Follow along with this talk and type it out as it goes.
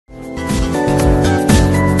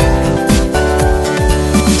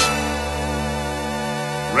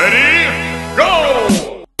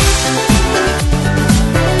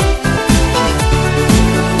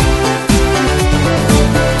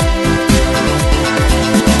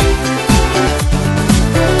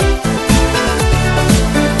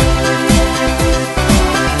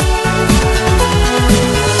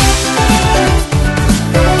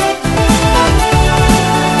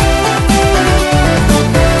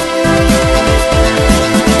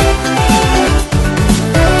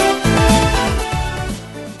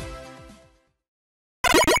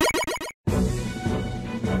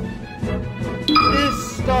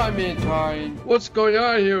What's going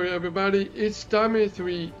on here, everybody? It's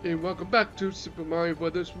Starman3 and welcome back to Super Mario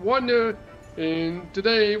Bros. Wonder. And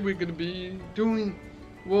today we're gonna be doing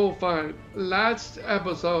World 5. Last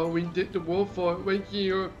episode we did the World 4 right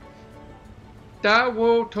here. That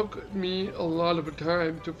world took me a lot of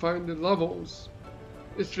time to find the levels.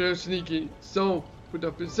 It's very sneaky. So with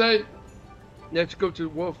that being said, let's go to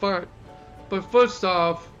World 5. But first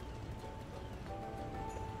off,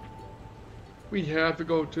 we have to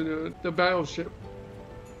go to the battleship.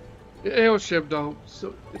 The airship though.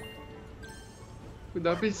 So with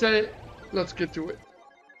that being said, let's get to it.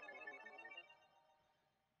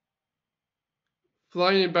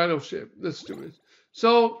 Flying battleship. Let's do it.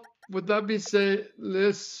 So with that being said,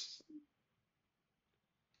 you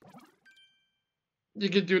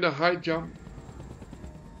can do the high jump.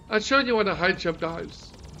 I'll show you what the high jump does.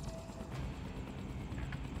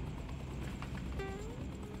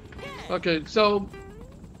 Okay, so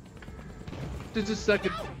this is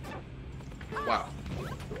second. Wow.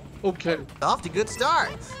 Okay. Off to good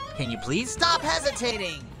starts. Can you please stop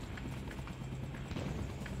hesitating?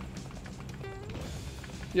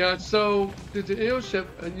 Yeah, so there's the airship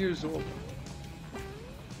unusual.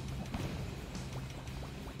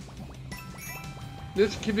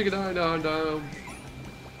 Let's keep an eye on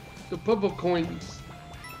the purple coins.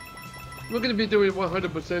 We're gonna be doing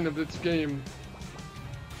 100% of this game.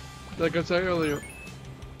 Like I said earlier.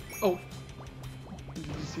 Oh. Did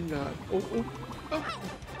you see that? Oh, oh, oh.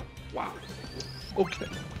 Wow. Okay.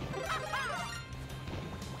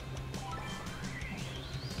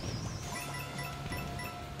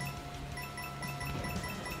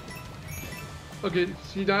 Okay,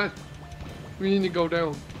 see that? We need to go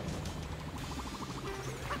down.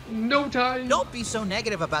 No time. Don't be so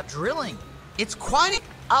negative about drilling. It's quite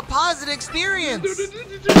a positive experience.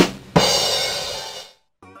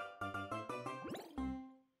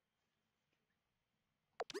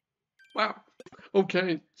 Wow.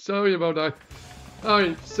 Okay, sorry about that.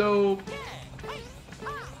 Alright, so...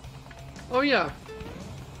 Oh yeah.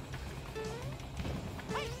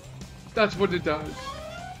 That's what it does.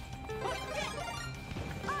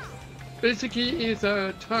 Basically, it's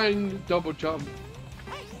a timed double jump.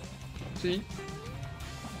 See?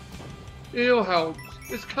 It'll help.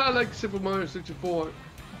 It's kind of like Super Mario 64.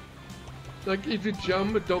 Like if you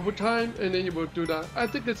jump a double time and then you will do that. I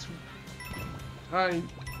think it's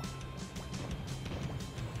timed.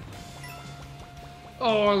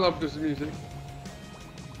 Oh, I love this music.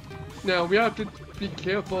 Now, we have to be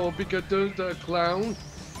careful because there's a clown.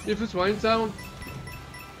 If it's rain sound,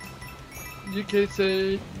 you can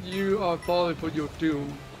say you are falling for your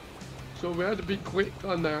doom. So we have to be quick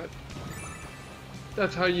on that.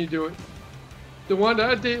 That's how you do it. The one that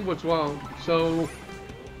I did was wrong, so...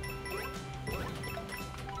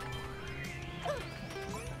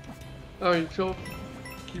 Alright, so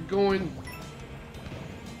keep going.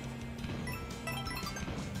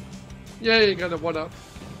 Yeah, you got a one up.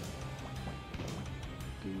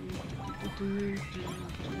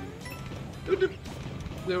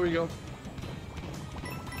 There we go.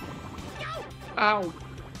 Ow!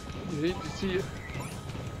 You hate to see it.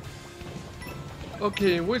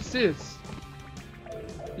 Okay, what's this?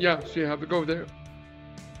 Yeah, so you have to go there.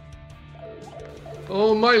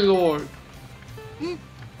 Oh my lord.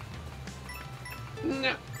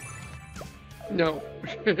 No. No.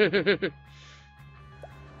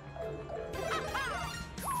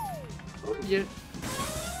 Yeah.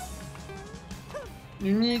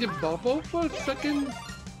 You need a bubble for a second?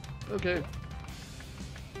 Okay.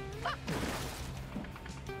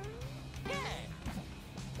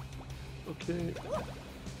 Okay.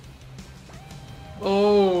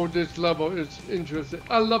 Oh, this level is interesting.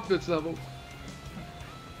 I love this level.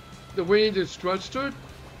 The way it is structured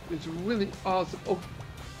is really awesome. Oh.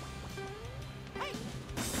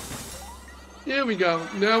 Here we go.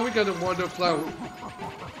 Now we got a wonder-ful.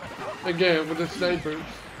 Again, with the snipers.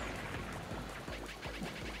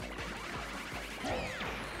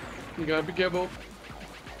 You gotta be careful.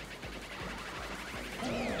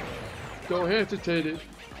 Don't hesitate it.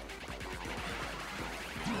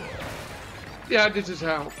 Yeah, this is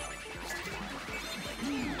how.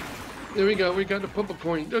 There we go, we got the purple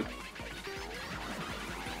coin.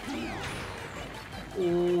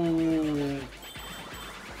 Ooh.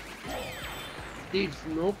 These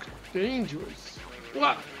look dangerous.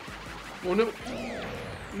 What? Oh no.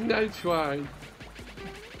 Nice try.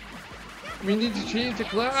 We need to change the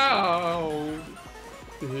cloud.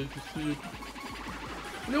 I hate to see it.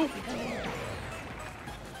 Nope.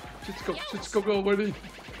 Just go already.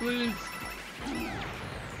 Please.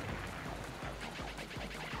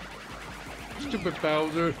 Stupid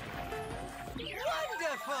Bowser.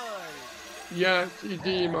 Wonderful! Yes,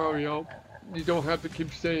 indeed, Mario. You don't have to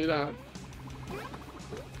keep saying that.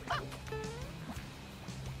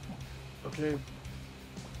 Okay.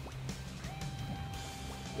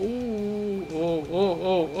 Ooh, oh,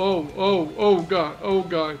 God, oh,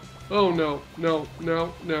 God. Oh, no, no,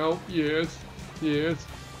 no, no, yes, yes,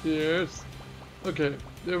 yes. Okay,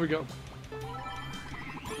 there we go.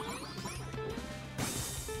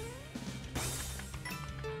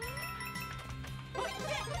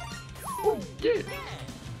 Oh, yeah.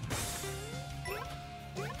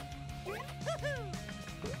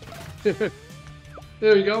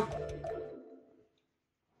 There we go.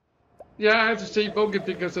 Yeah, I had to stay focused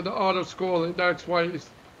because of the auto scrolling. That's why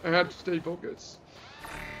I had to stay focused.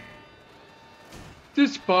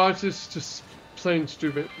 This boss is just plain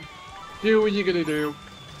stupid. Do what you gonna do.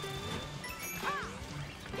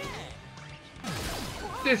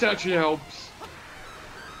 This actually helps.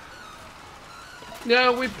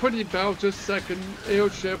 Now we're putting Bowser's second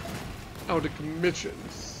airship out of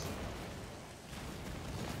commissions.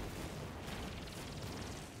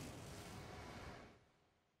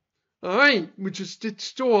 Alright, we just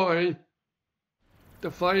destroy the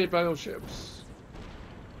flying battleships.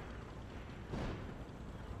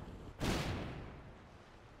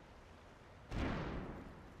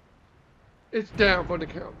 It's down for the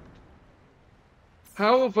count.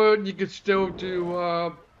 However, you can still do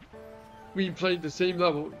replay the same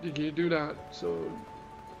level. You can do that. So,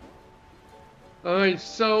 alright,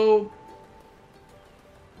 so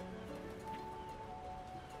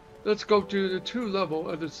let's go to the 2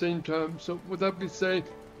 level at the same time. So with that being said,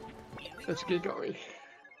 let's get going.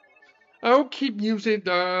 I'll keep using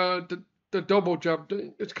the double jump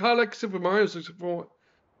thing. It's kind of like Super Mario 64.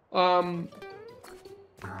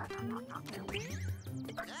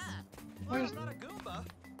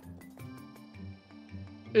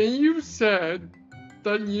 And you said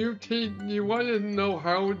that you wanted to know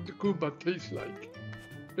how the Goomba tastes like.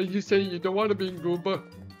 And you say you don't want to be in Goomba.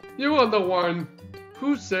 You are the one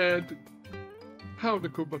who said how the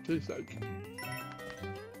Goomba tastes like.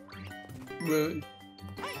 Really?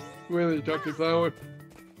 Really, Dr. Flower?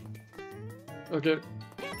 Okay.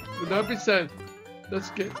 With that being said, let's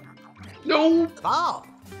get... No! Oh,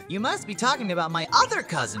 you must be talking about my other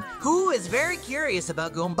cousin, who is very curious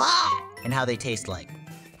about Goomba and how they taste like.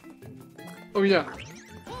 Oh, yeah.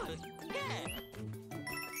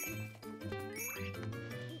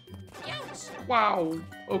 Wow.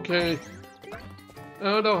 Okay. I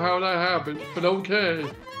don't know how that happened, but okay.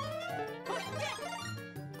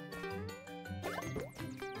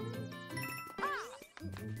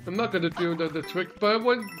 I'm not gonna do the trick, but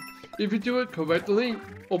if you do it correctly,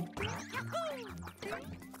 oh.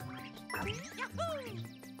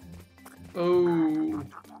 Oh.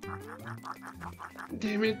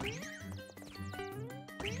 Damn it.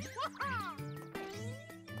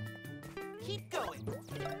 Keep going.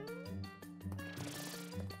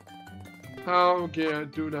 How can I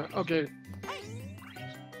do that? Okay.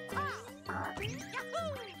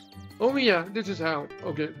 Oh yeah, this is how.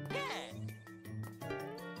 Okay.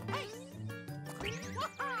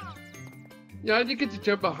 Yeah, you get to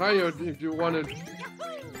jump higher if you wanted.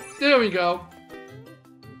 There we go.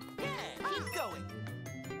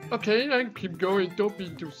 Okay, I keep going. Don't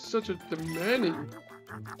be such a demanding.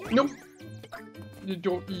 Nope. You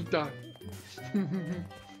don't eat that.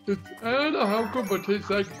 I don't know how Goomba tastes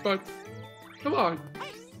like, but come on.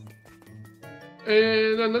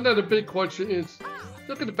 And another big question is,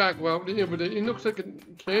 look at the background. It looks like a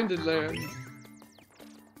Candyland.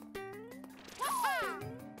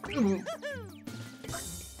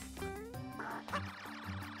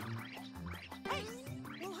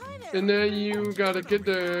 And then you gotta get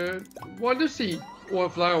the wonder seed or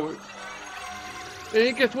flower.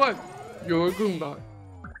 And guess what? You're a Goomba.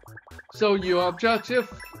 So your objective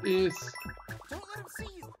is... Don't let him see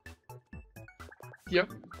you.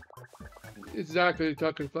 Yep. Exactly,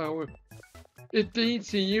 Talking Flower. If they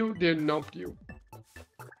see you, they'll nump you.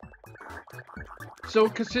 So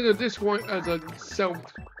consider this one as a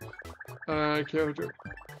stealth character.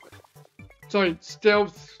 Sorry,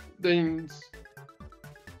 stealth things.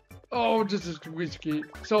 Oh, this is risky.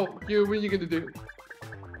 So, what are you gonna do?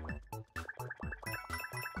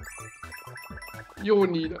 You'll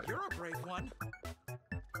need it. You're a brave one.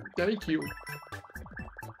 Thank you.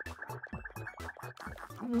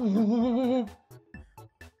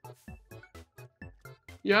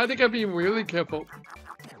 Yeah, I think I'd be really careful.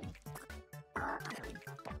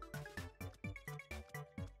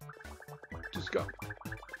 Just go.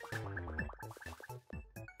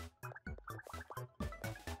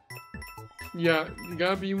 Yeah, you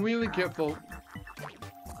gotta be really careful.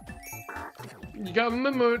 You gotta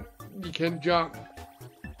remember you can't jump.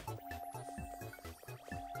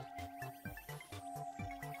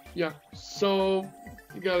 Yeah, so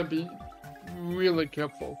you gotta be really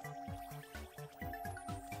careful.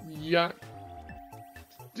 Yeah,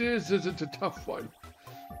 this is a tough one.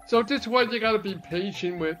 So this one you gotta be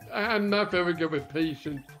patient with. I'm not very good with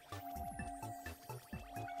patience.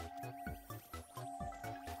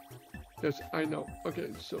 Yes, I know.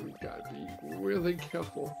 Okay, so we gotta be really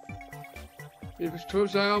careful. If it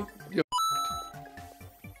turns out, you're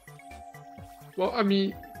well, I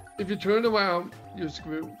mean, if you turn around, you're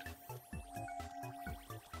screwed.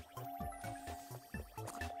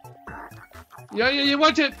 Yeah,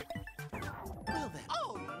 watch it! Well then.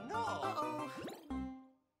 Oh no!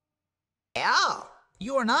 Al,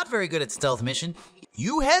 you are not very good at stealth mission.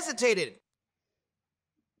 You hesitated.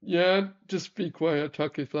 Yeah, just be quiet,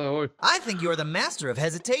 Tucky Flower. I think you are the master of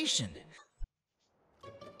hesitation.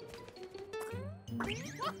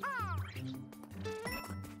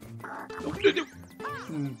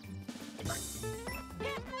 Hmm.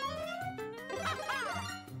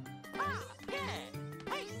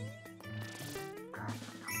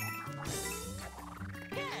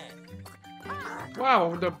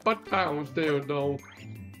 Wow, the butt bounce there though.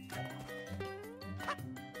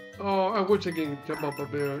 Oh, I wish I could jump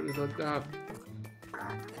up there like that.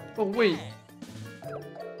 Oh wait.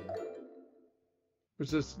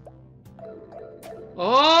 What's this?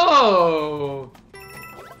 Oh!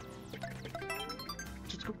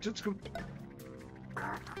 Just go.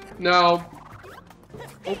 Now.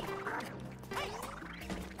 Oh.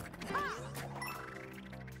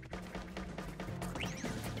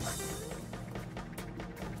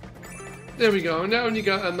 There we go. Now you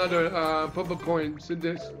got another purple coins in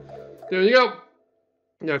this. There you go.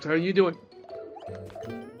 That's how you do it.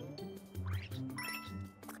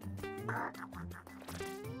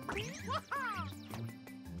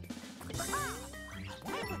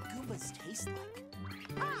 Taste like?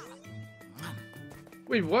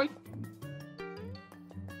 Wait, what?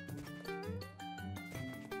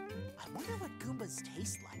 I wonder what Goombas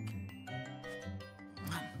taste like.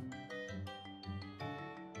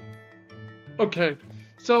 Okay,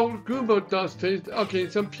 so Goomba does taste. Okay,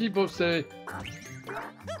 some people say.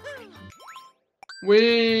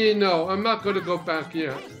 Wait, no, I'm not gonna go back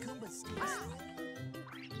yet.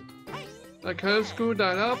 I can't screw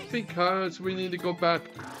that up because we need to go back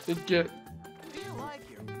and get. Feel like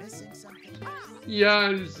you're missing something. Yeah,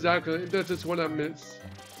 exactly. That's just what I miss.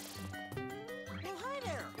 Well, hi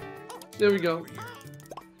there. There we go.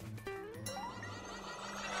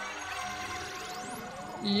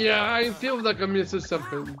 Yeah, I feel like I'm missing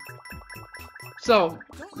something. So,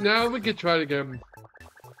 now we can try it again.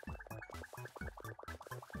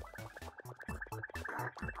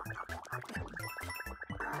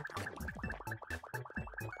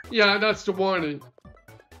 Yeah, that's the warning.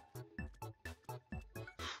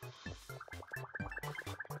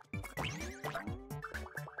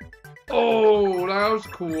 Oh, that was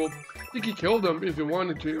cool. You could kill them if you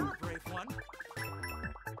wanted to.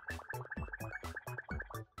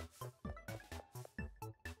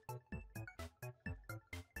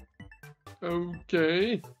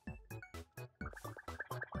 Okay.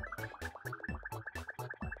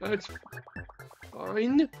 That's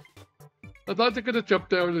fine. I thought they could have jumped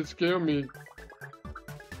down and scare me.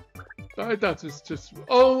 That's just...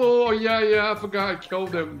 Oh, yeah, I forgot I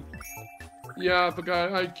killed him. Yeah, I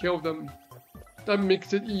forgot I killed him. That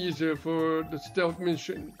makes it easier for the stealth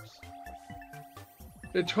missions.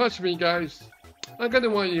 And trust me, guys, I'm gonna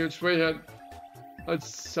want you to straight at a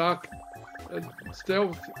suck a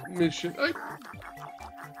stealth mission.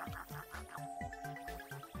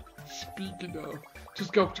 Speaking of,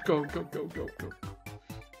 just go.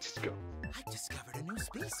 Just go. I discovered a new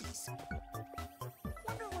species.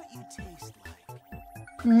 Wonder what you taste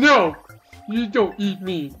like. No! You don't eat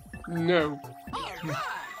me. No.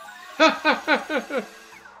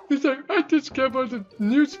 He's like, I discovered a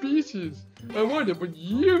new species. I wonder what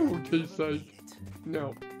you taste like.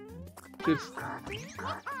 No. Just...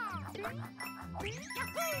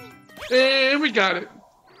 And we got it.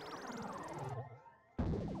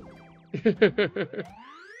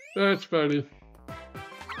 That's funny.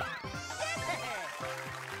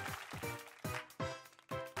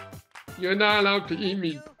 You're not allowed to eat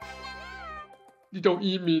me. You don't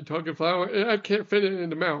eat me, talking flower. I can't fit it in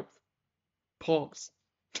the mouth. Pause.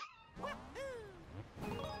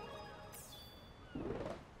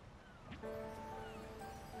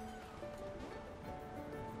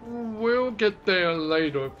 We'll get there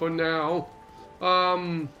later. For now,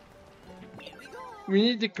 we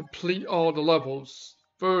need to complete all the levels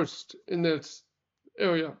first in this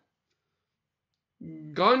area.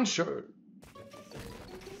 gun shirt.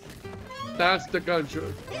 That's the gun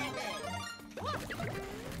shirt.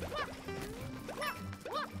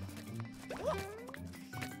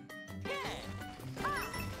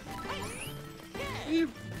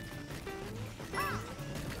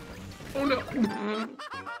 Oh no.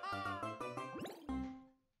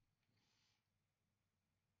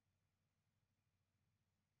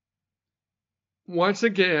 Once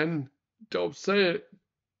again, don't say it.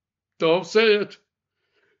 Don't say it.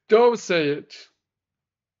 Don't say it.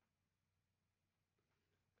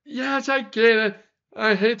 Yes, I get it.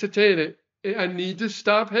 I hesitated. I need to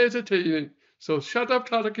stop hesitating. So shut up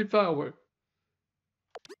talking forward.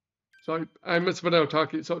 Sorry, I missed what I was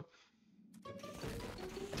talking. So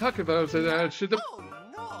talking about said I should have. Oh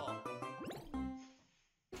no!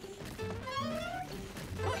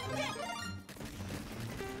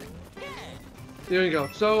 There you go.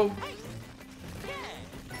 So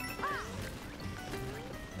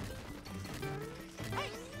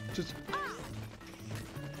just.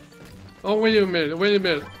 Oh, wait a minute. Wait a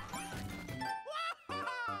minute.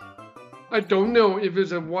 I don't know if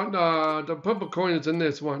it's a one. The purple coin is in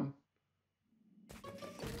this one.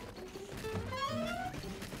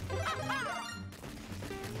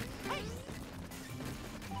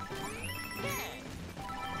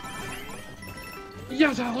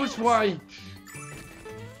 Yes, I was right.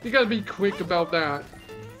 You gotta be quick about that.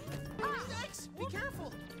 Be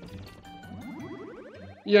careful.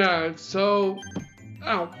 Yeah, so...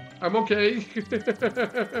 Ow, I'm okay.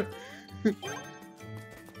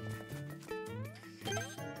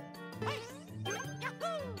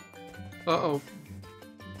 Uh-oh.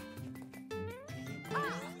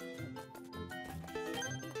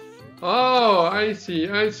 Oh, I see,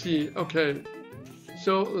 I see. Okay.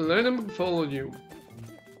 So, let him follow you.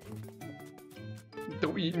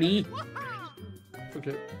 Don't eat me.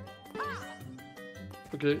 Okay.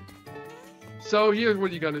 Okay. So here's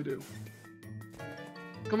what you gotta do.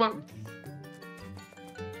 Come on.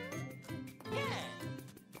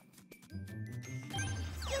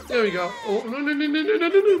 There we go. Oh, no, no, no, no, no, no,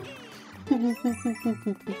 no,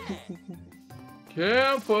 no.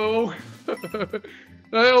 Careful.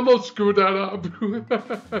 I almost screwed that up.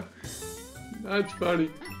 That's funny.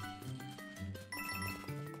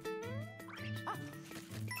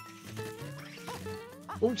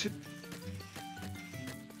 Oh shit.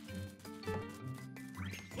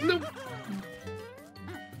 No.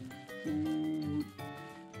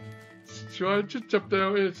 Should I just jump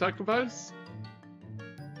down and sacrifice?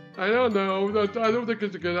 I don't know. I don't think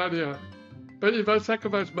it's a good idea. But if I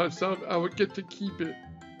sacrifice myself, I would get to keep it.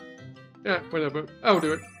 Yeah, whatever. I'll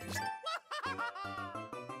do it.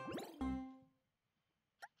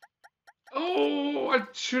 Oh, I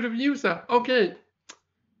should have used that. Okay.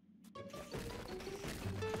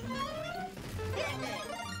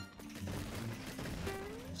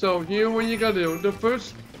 So here, what you gotta do? The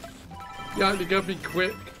first, yeah, you gotta be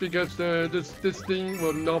quick because this thing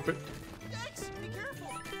will knob it.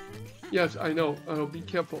 Yes, I know. I'll be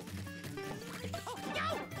careful.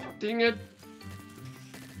 Dang it!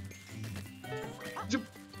 Jump.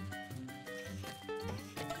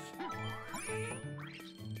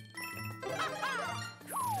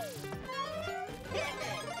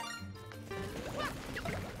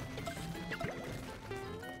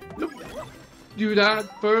 Nope. Do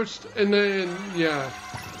that first, and then yeah.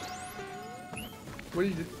 What do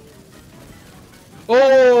you do?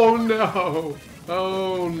 Oh no!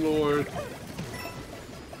 Oh Lord!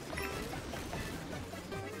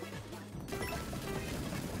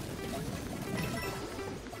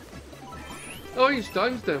 Oh, he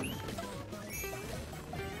stuns them.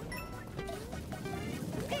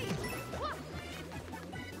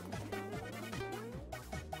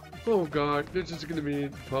 Oh God, this is gonna be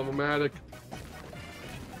problematic.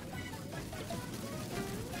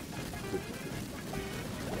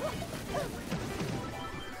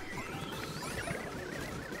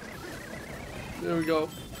 There we go.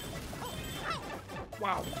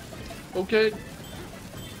 Wow. Okay.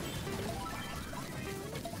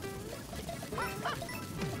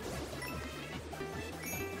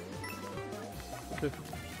 Okay.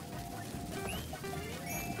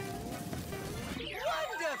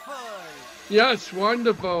 Wonderful! Yes,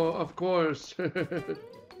 wonderful, of course. You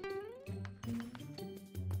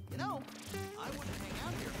know, I wouldn't hang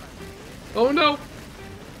out here if I Oh no!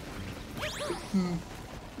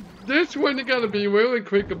 This one you gotta be really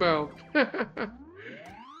quick about.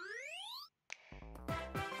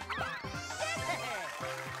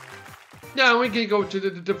 Yeah, we can go to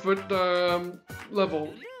the different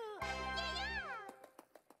level.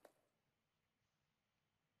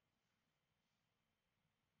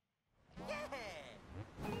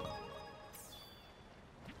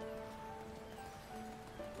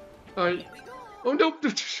 I. Oh no!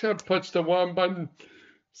 I punched the wrong button.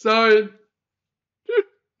 Sorry.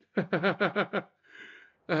 I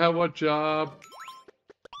have a job.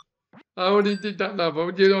 I already did that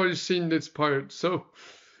level. You'd already seen this part. So,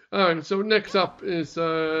 alright. So next up is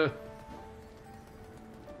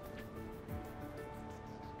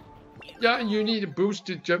yeah, you need a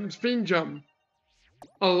boosted jump, spin jump.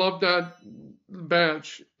 I love that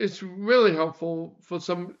badge. It's really helpful for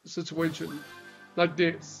some situations like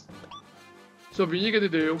this. So what you're gonna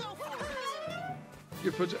do,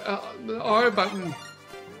 you put the R button,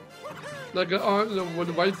 like an R with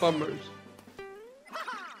the white bumpers,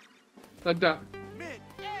 like that.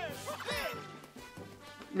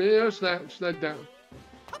 Mirror slash, like that.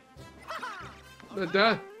 Like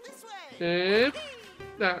that. And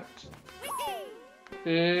that.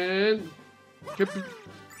 And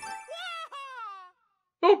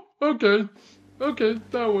oh, okay. Okay,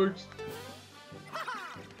 that works.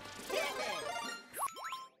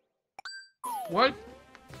 What?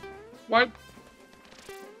 What?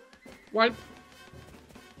 What?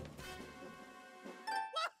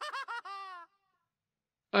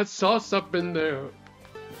 I saw something there.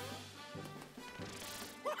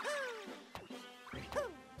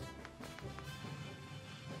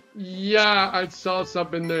 Yeah, I saw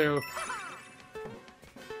something there.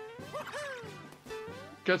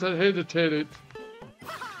 Guess I hesitated.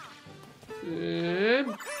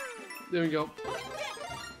 And there we go.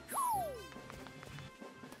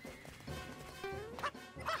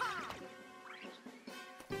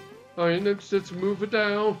 Alright, let's just move it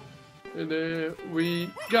down. And there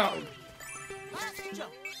we go.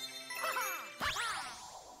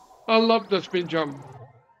 I love the spin jump.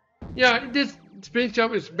 Yeah, this spin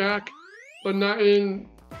jump is back, but not in,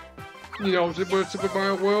 you know, Super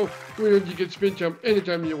Mario World, where you can spin jump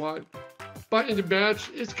anytime you want. But in the badge,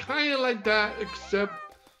 it's kind of like that, except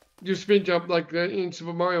you spin jump like that in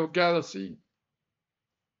Super Mario Galaxy.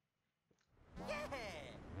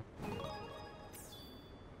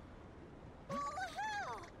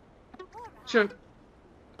 Sure,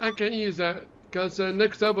 I can use that, because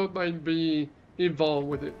next level might be involved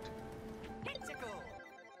with it.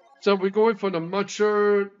 So we're going for the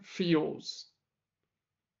mature fields.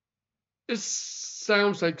 It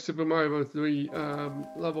sounds like Super Mario 3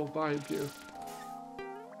 level 5 here.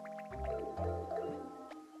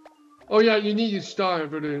 Oh yeah, you need a star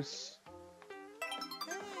for this.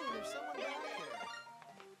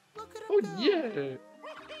 Oh yeah!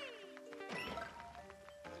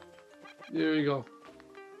 There we go.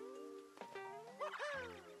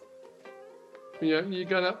 Yeah, you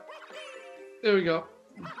gotta. There we go.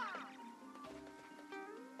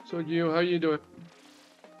 So how you doing?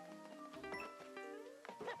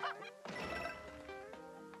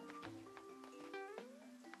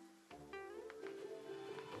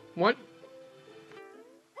 What?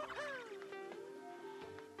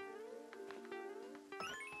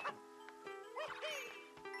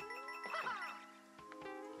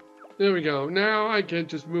 There we go. Now I can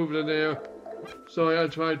just move it there. So I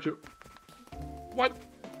tried to. What?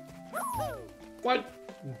 What?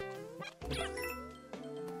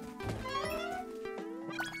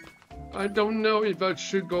 I don't know if I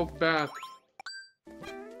should go back.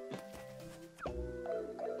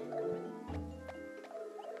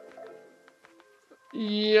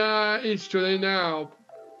 Yeah, it's too late now.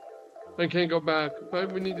 I can't go back,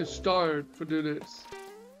 but we need to start to do this.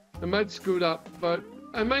 I might screw it up, but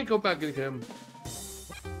I might go back again.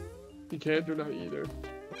 You can't do that either.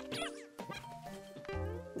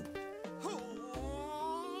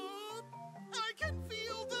 I can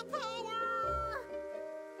feel the power!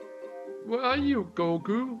 Where are you,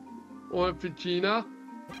 Goku? Or Vegeta?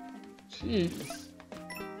 Jeez.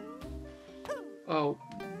 Oh.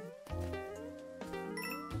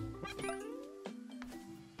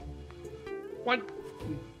 What?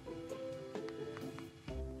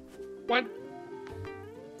 What?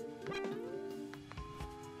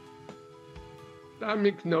 That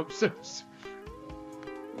makes no sense.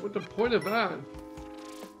 What's the point of that?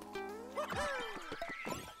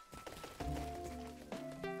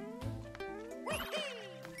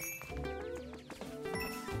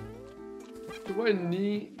 Do I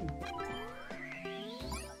need...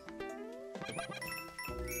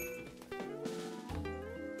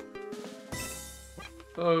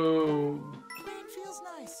 Oh. It feels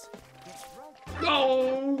nice. It's right.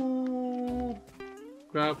 No!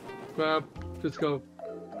 Grab, grab, let's go.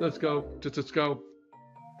 Let's go, just go.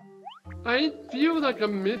 I feel like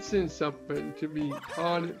I'm missing something, to be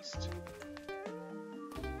honest.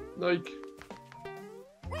 Like...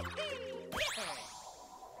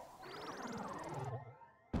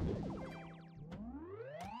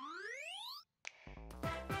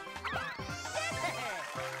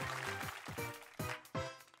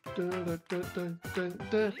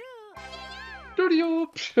 Studio.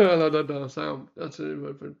 I love that sound. That's it.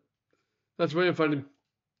 That's very funny.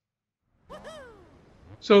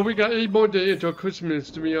 So we got 8 more days until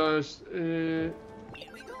Christmas, to be honest.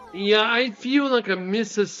 Yeah, I feel like I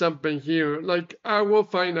missed something here. Like, I will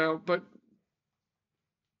find out, but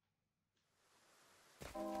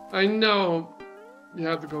I know you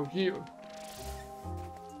have to go here.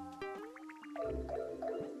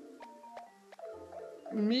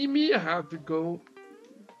 Maybe I have to go.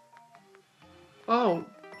 Oh.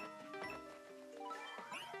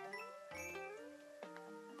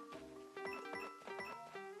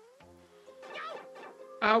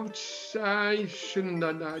 Ouch, I shouldn't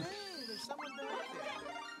have done that. Hey, there's someone back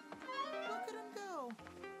there. Look at him go.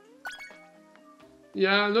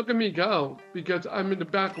 Yeah, look at me go, because I'm in the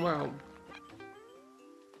background.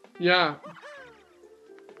 Yeah.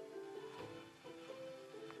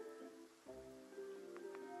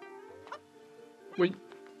 Wait.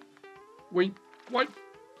 Wait, what?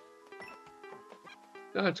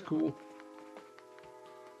 That's cool.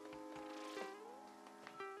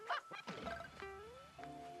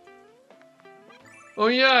 Oh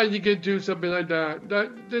yeah, you can do something like that.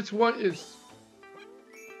 This one is.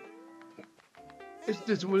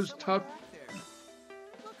 This was tough. Back there.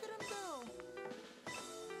 Look at him go.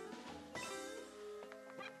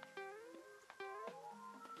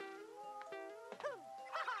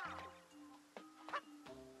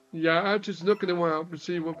 Yeah, I'm just looking around to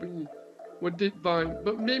see what did find,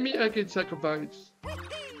 but maybe I can sacrifice.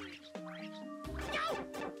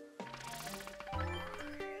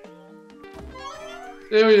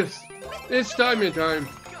 There he is. It's Starman time.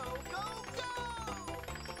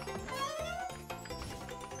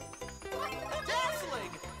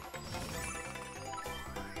 Dazzling!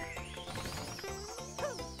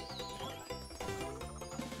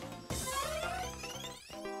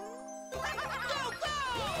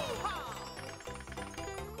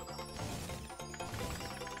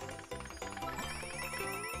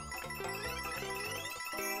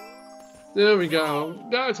 There we go.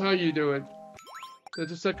 That's how you do it. There's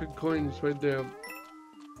the second coins right there.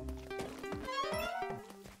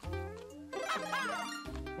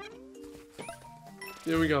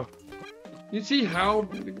 There we go. You see how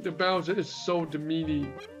the Bowser is so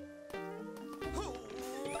demeaning.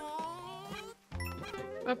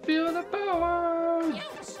 I feel the power!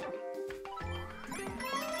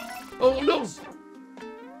 Oh no!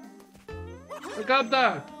 I got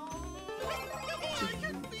that!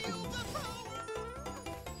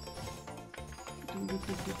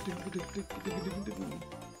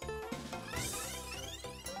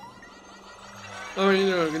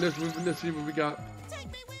 Alright, let's see what we got.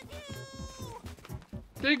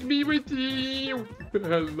 Take me with you! I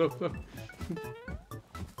love that.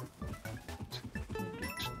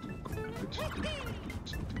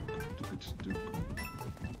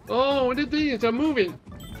 Oh, the things are moving!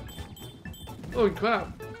 Oh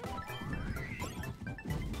crap!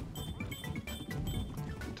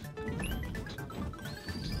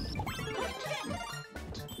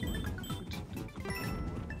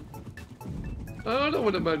 I don't know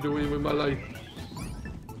what am I doing with my life.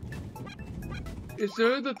 Is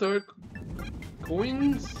there the third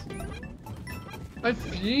coins? I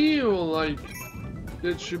feel like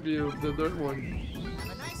it should be the third one.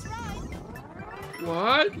 Have a nice ride.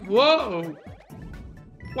 What? Whoa!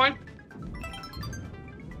 What?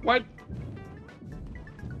 What?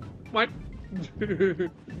 What?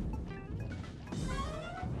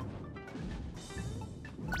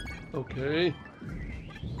 Okay.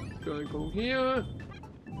 Gotta go here.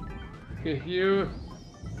 Get here.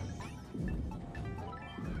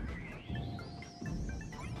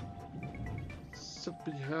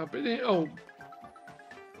 Something happening. Oh.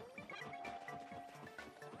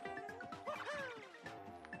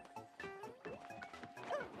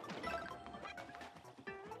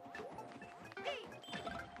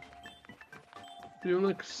 Feel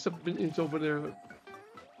like something is over there.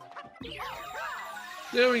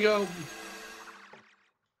 There we go.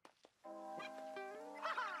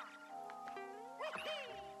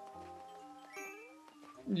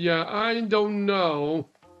 Yeah, I don't know.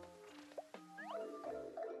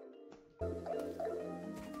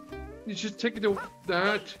 You just take it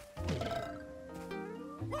that.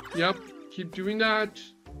 Yep, keep doing that.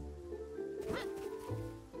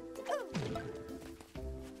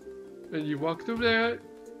 And you walk through there.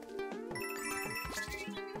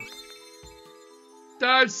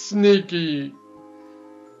 That's sneaky.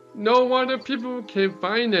 No wonder people can't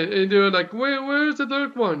find it. And they're like, where's the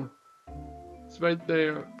third one? It's right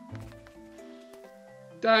there.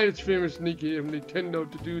 That is very sneaky of Nintendo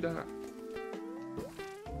to do that.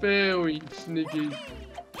 Very sneaky.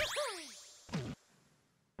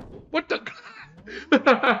 What the?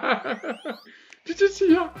 Did you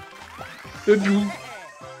see her?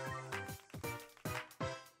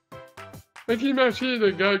 I keep not seeing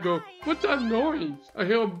the guy go, what's that noise? I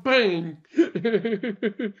hear a bang.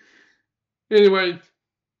 Anyway,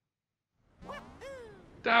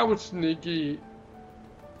 that was sneaky.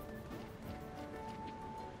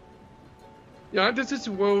 Yeah, this is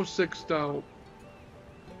World 6 though.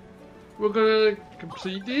 We're gonna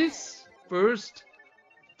complete this first,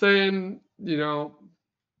 then, you know,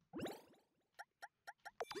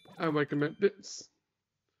 I recommend this.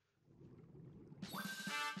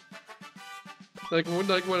 Like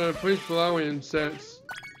what Prince Florian says.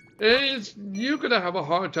 And you're gonna have a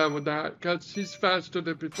hard time with that, because he's faster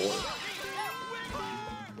than before.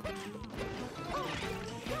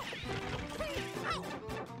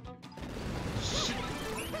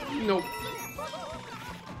 Nope.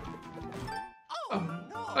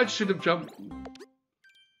 I should have jumped.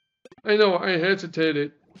 I know, I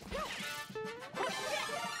hesitated.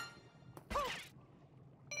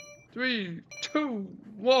 3, 2,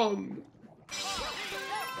 1.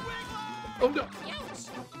 Oh no!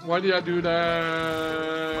 Why did I do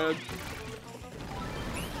that?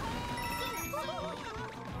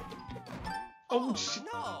 Oh shit!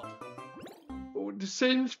 Oh, the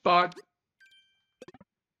same spot.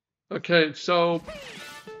 Okay, so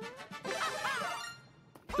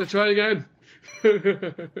let's try again.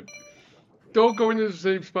 Don't go into the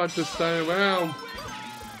same spot this time around.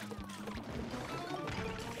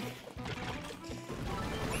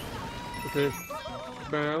 Okay,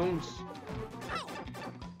 bounce.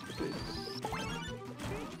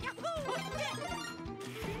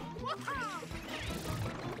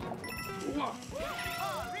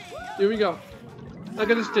 Here we go. I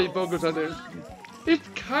gotta stay focused on this. It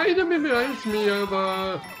kind of reminds me of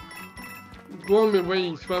Gorman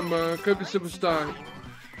Wings from Kirby Superstar.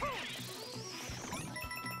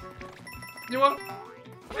 You know what?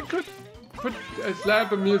 I could put a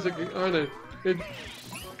slap of music on it and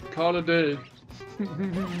call it a day.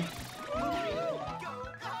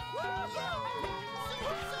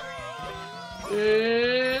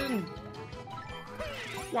 And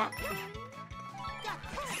what?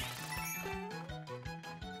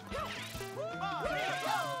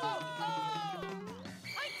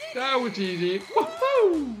 That was easy.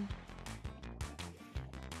 Woohoo!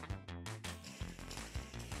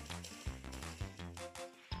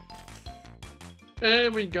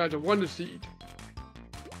 And we got a wonder seed.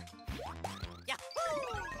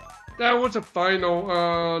 That was a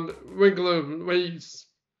final regular race.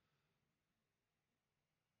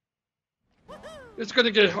 It's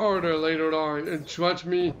gonna get harder later on, and trust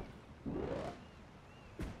me.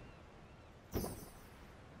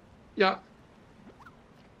 Yeah.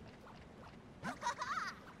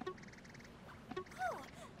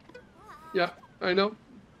 Yeah, I know.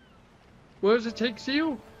 Where does it take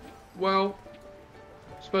you? Well,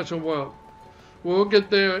 special world. We'll get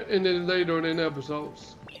there in the later in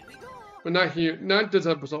episodes. But not here, not this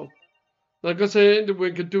episode. Like I said,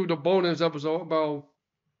 we could do the bonus episode about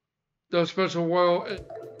the special world.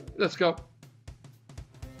 Let's go.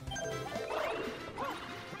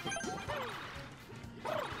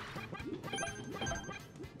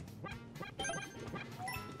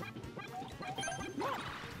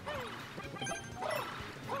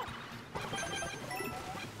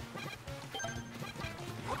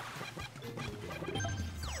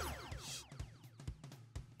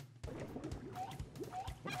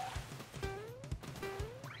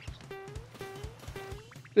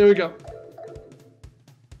 There we go.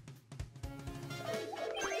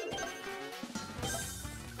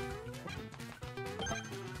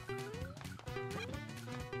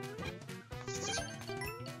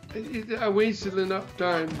 I wasted enough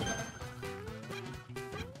time.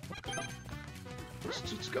 Let's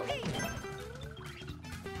just go.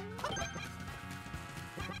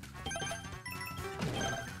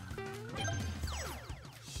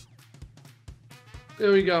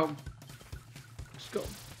 There we go. Let's go.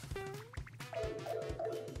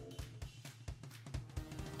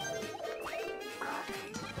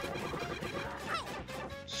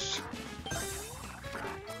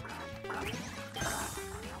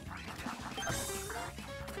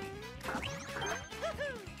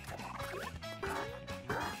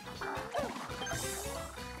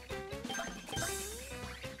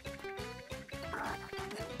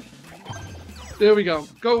 There we go.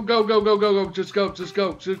 Go, go, go, go, go, go. Just go, just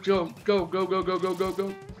go, just go. Go, go, go, go, go, go,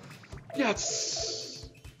 go. Yes!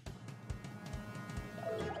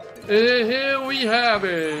 And here we have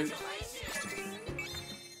it.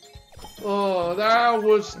 Oh, that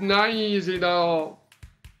was not easy at all.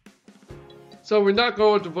 So we're not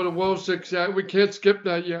going for the World 6 yet. We can't skip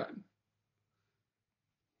that yet.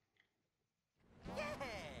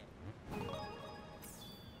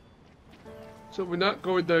 So we're not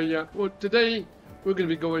going there yet. Well, today we're going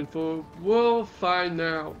to be going for World 5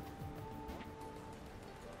 now.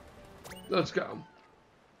 Let's go.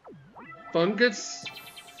 Fungi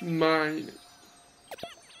Mines.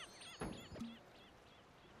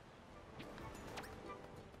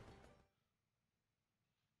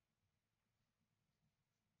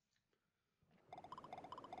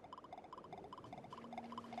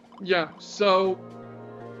 Yeah, so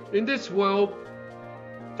in this world,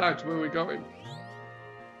 that's where we're going.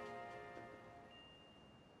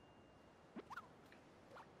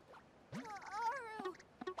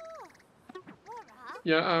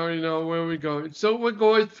 Yeah, I already know where we're going. So we're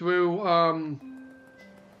going through,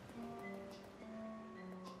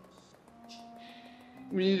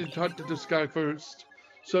 we need to talk to this guy first.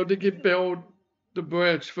 So they can build the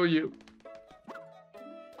bridge for you.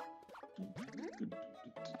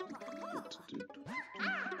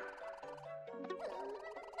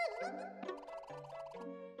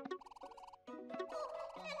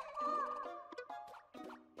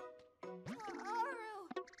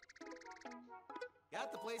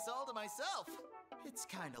 Got the place all to myself. It's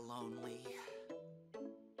kind of lonely.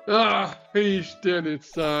 Ah, he's dead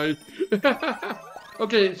inside.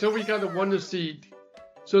 Okay, so we got a wonder seed.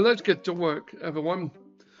 So let's get to work, everyone.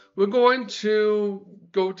 We're going to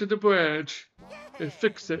go to the bridge and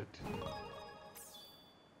fix it.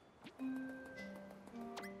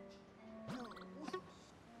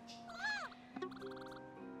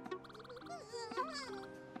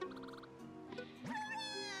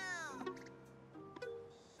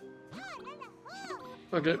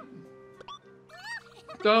 Okay.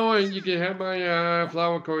 Don't worry, you can have my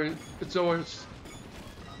flower coin. It's always.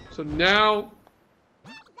 So now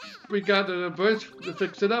we got the bridge to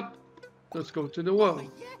fix it up. Let's go to the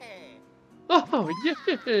world. Oh,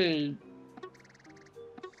 yay!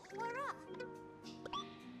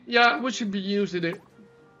 Yeah, we should be using it.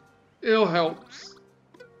 It'll help.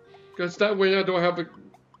 Because that way I don't have to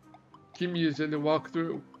keep using the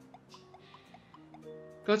walkthrough.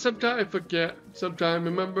 Because sometimes I forget, sometimes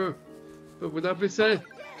remember. But with that being said,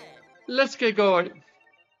 let's get going.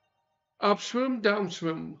 Upstream,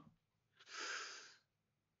 downstream.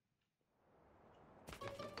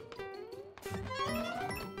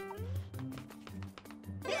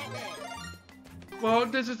 Well,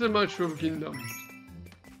 this is the Mushroom Kingdom.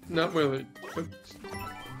 Not really, but...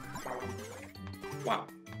 Wow.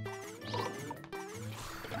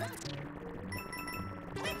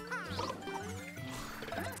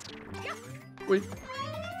 Wait.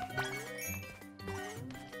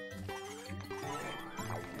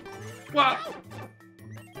 What?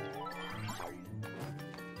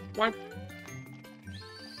 What?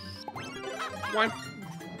 What?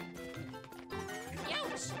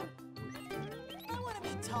 I want to be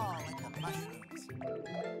tall like the mushrooms.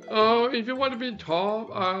 Oh, if you want to be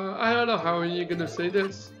tall, I don't know how you're gonna say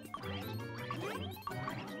this.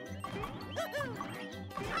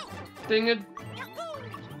 Dang it.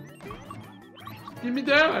 Give me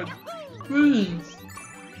that, please.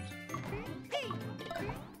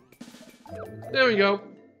 There we go.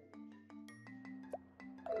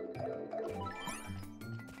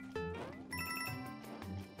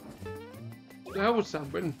 That was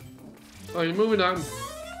something. Alright, moving on.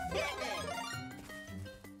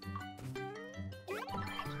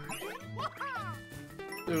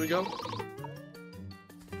 There we go.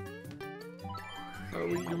 How are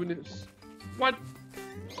we doing this? What?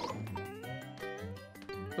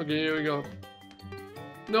 Okay, here we go.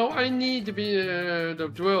 No, I need to be the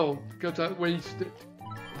drill because I wasted.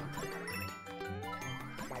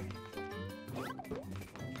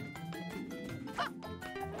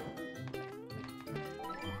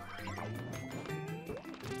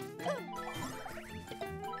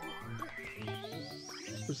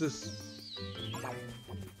 What's this?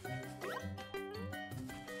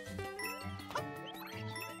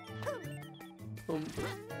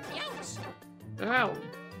 Ow.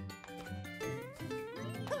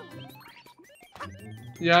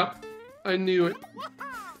 Yeah, I knew it.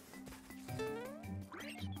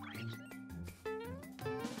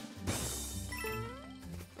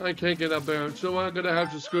 I can't get up there, so I'm gonna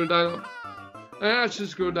have to screw that up. I have to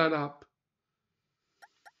screw that up.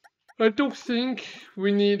 I don't think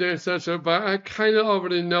we need a sensor, but I kind of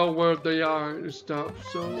already know where they are and stuff,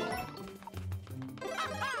 so...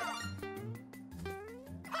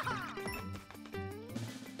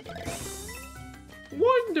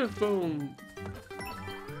 Wonderful!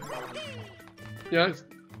 Yes.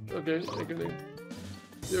 Okay.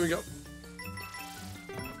 There we go.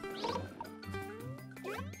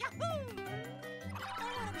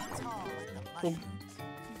 Oh.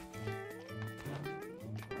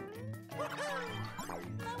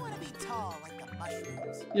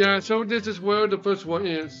 Yeah, so this is where the first one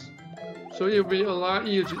is. So it'll be a lot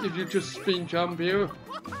easier if you just spin jump here.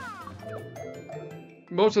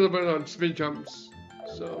 Most of them are on spin jumps.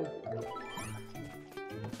 So.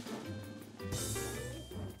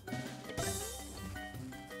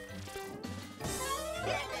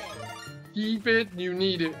 Keep it, you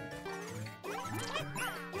need it.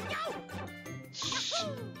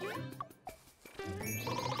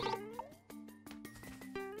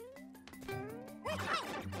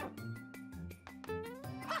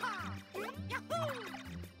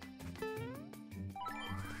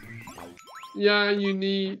 Yeah, you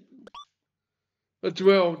need a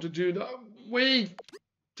drill to do that. Wait,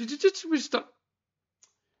 did you just restart?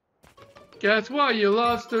 Guess what? You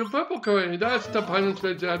lost the purple coin. That's the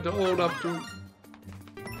punishment you have to hold up to.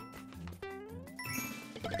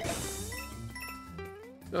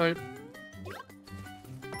 Alright.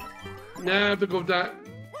 Now I have to go that.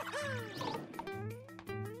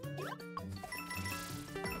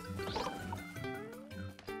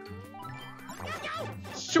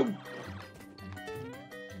 Shoot!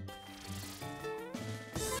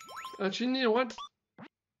 Actually, you know what?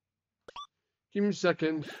 Give me a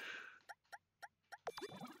second.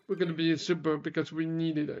 We're gonna be super because we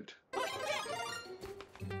needed it.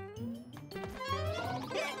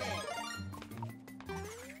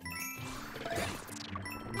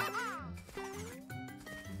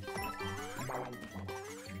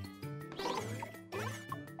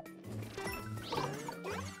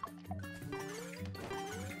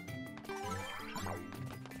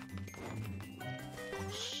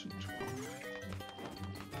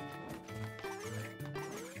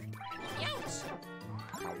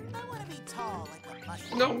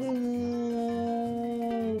 No.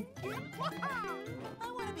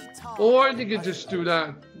 Or you can just do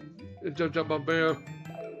that. Jump up there.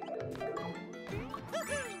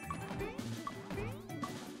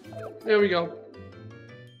 There we go.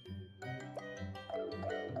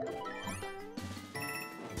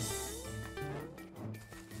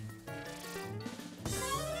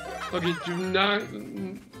 Okay, do not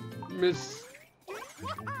miss.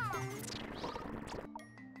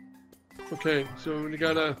 Okay, so we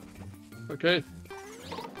gotta. Okay.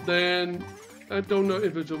 Then I don't know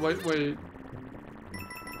if it's the right way.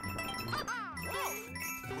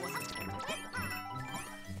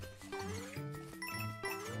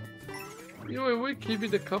 You know, we're keeping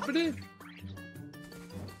the company?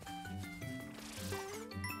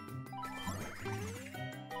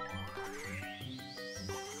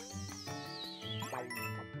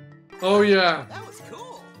 Oh yeah. That was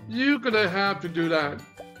cool. You're gonna have to do that.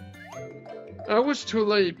 I was too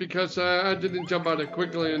late because I didn't jump out it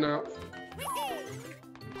quickly enough.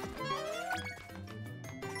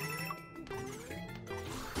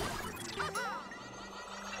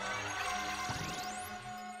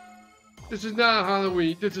 This is not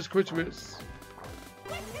Halloween, this is Christmas.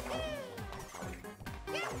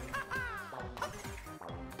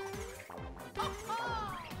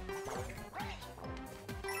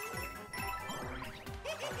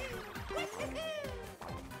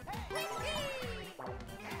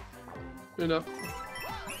 Enough.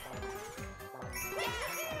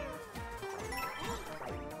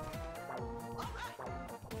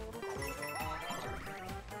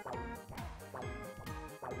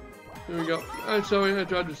 Here we go. I'm sorry, I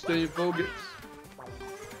tried to stay focused.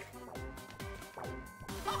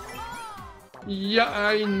 Yeah,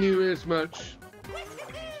 I knew as much.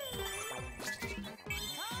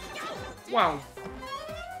 Wow.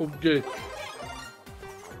 Okay.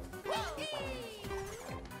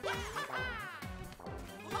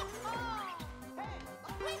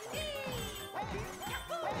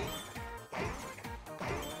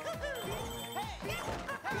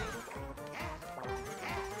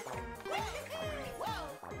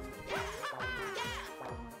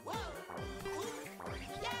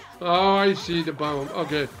 Oh, I see the bomb.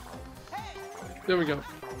 Okay. There we go.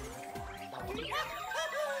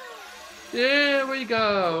 There we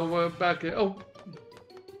go. We're back here. Oh.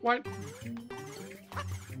 What?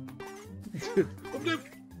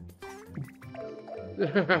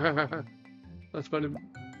 That's funny.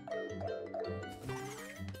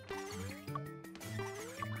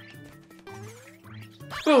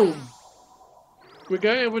 Boom! We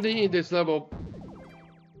got everything in this level.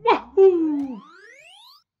 Wahoo!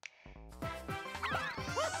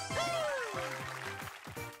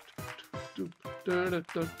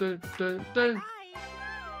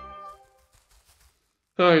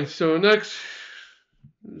 Alright, so next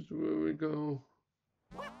is where we go.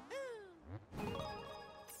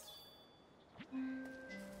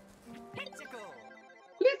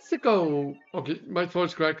 Let's go! Okay, my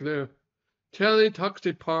first crack there. Telly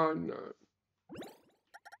Toxic Pond.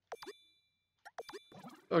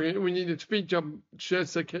 Okay, we need a speed jump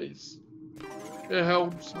just in case. It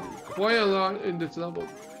helps quite a lot in this level.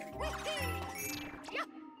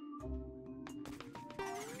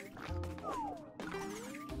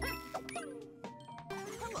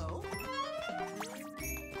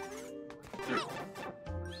 Hello.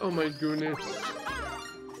 Oh my goodness.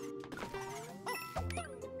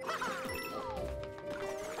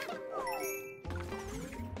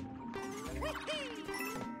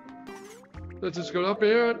 Let's just go up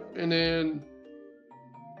here and then.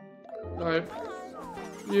 Alright.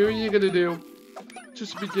 You're gonna do.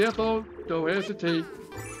 Just be careful, don't hesitate.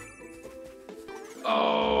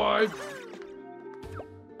 Oh,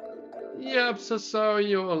 yeah, I'm so sorry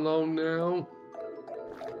you're alone now.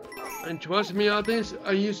 And trust me on this,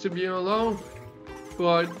 I used to be alone,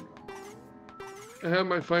 but I have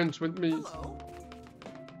my friends with me. Hello.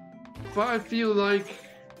 But I feel like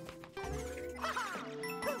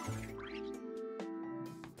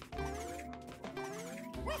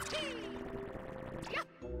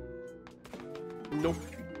nope.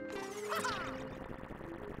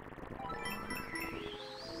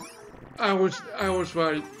 I was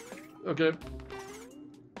right. Okay.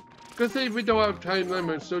 Because we don't have time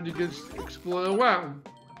limits, so you can just explore around.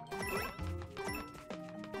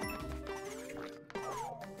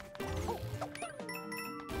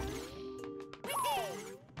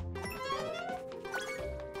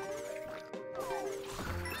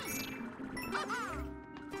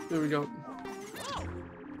 There we go.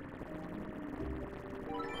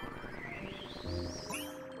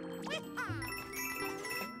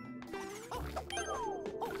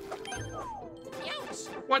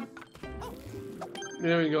 What?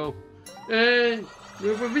 There we go. Hey,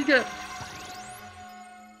 what we get?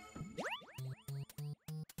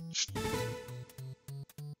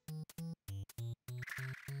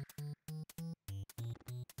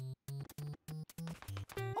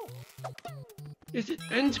 Is it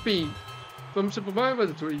end speed from Super Mario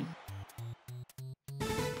 3?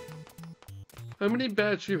 How many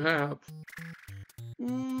bats you have?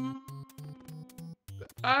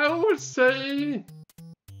 I would say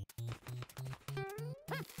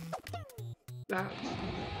that.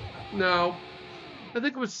 No, I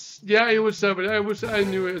think it was. Yeah, it was 7. I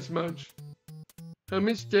knew as much. How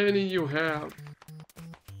many standing you have?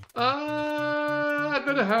 I'm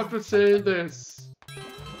gonna have to say this.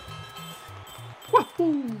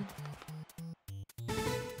 Wahoo!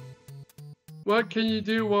 What can you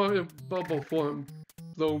do while in bubble form?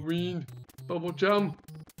 Blow green, bubble jump.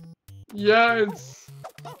 Yes.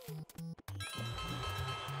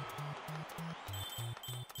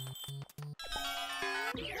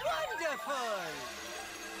 Wonderful.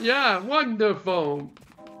 Yeah, wonderful.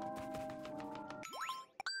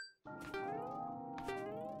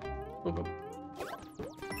 Okay.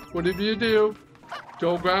 Whatever you do,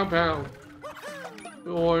 don't ground pound.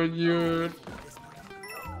 Or you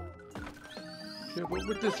careful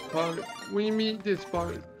with this part. We meet this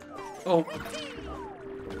part. Oh.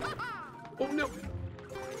 Oh no.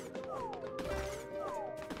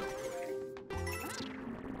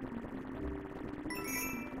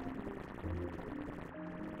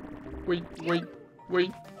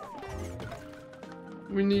 Wait.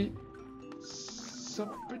 We need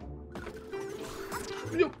something.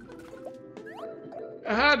 No.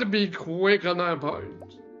 I had to be quick on that part.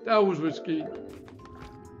 That was risky.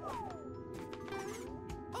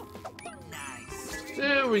 Nice.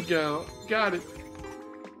 There we go. Got it.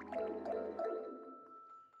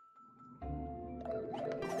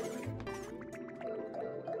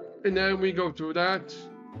 And then we go through that.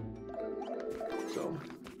 So.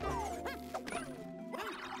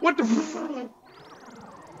 What the f-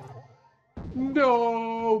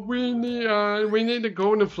 No, we need the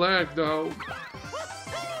golden flag though.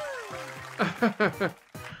 Bye-bye.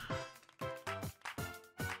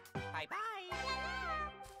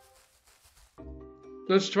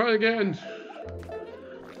 Let's try again.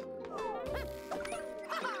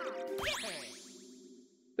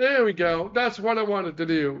 There we go. That's what I wanted to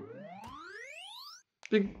do.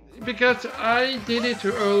 Because I did it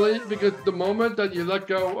too early, because the moment that you let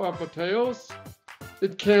go of the tails,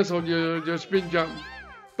 it cancels your spin jump.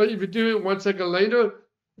 But if you do it 1 second later,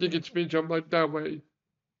 you can spin jump like that way.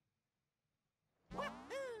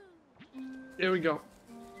 There we go.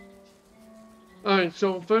 Alright,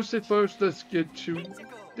 so first thing first, let's get to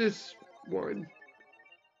this one.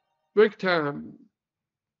 Break time.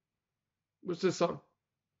 What's this song?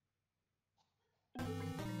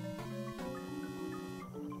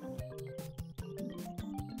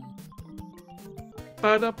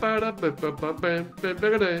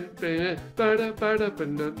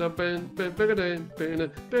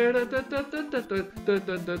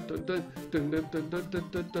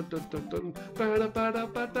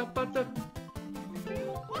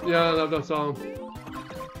 Yeah, I love that song.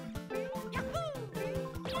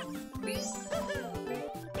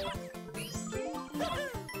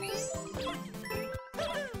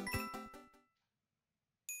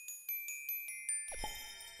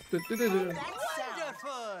 Wonderful.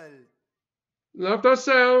 Love that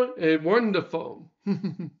sound and wonderful.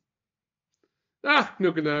 Ah,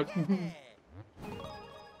 look at that.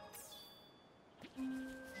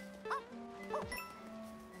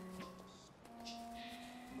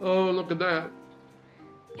 Oh, look at that.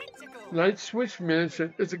 Light Switch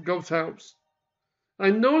Mansion is a ghost house. I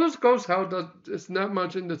know this ghost house that is not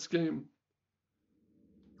much in this game.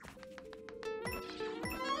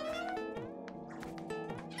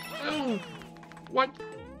 Oh, what?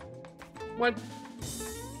 What?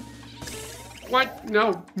 What?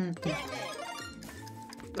 No.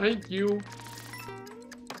 Thank you.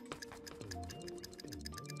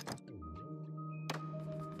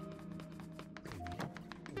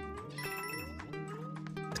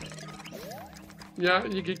 Yeah,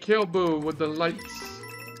 you can kill Boo with the lights.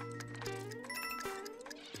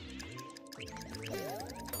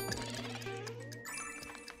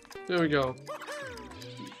 There we go.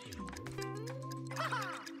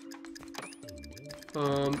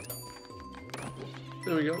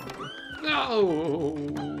 There we go. No!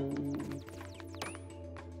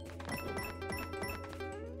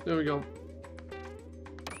 There we go.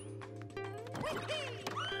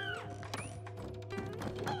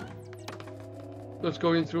 Let's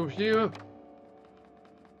go in through here.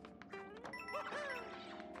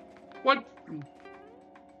 What?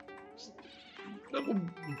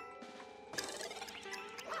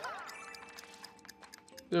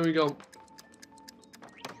 There we go.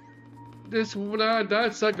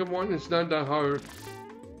 That second one is not that hard.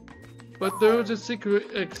 But there is a secret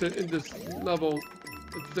exit in this level,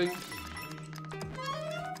 I think.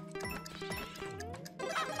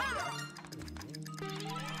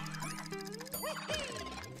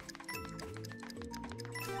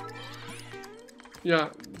 Yeah.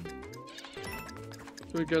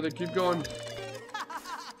 So we gotta keep going. I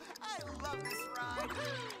love this ride.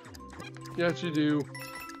 Yes, you do.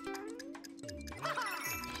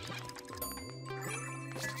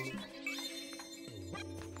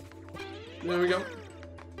 There we go.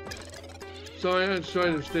 Sorry, I was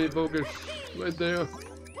trying to stay focused right there.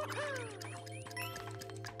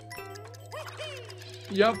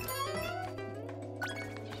 Yep.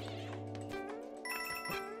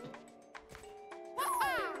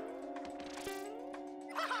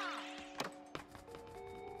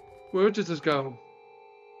 Where does this go?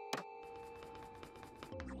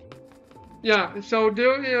 Yeah, so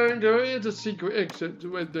there is a secret exit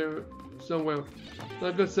right there somewhere.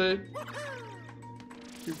 Like I said,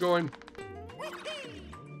 keep going.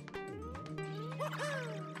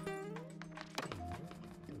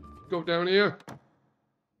 Go down here.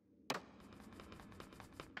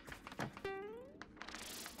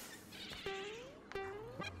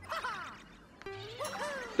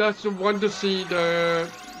 That's the one to see the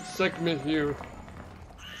segment here.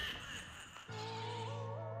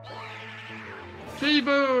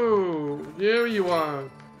 Kibo! There you are.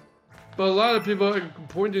 But a lot of people are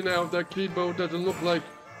pointing out that Kibo doesn't look like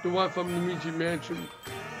the one from Luigi Mansion.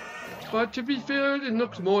 But to be fair, it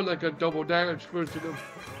looks more like a double dash version of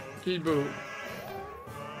Kibo.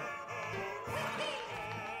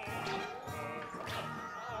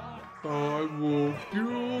 I will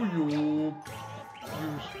kill you,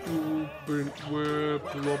 you stupid web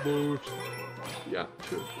lubbers. Yeah,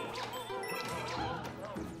 sure.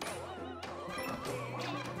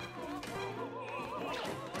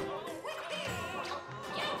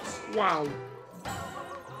 Wow.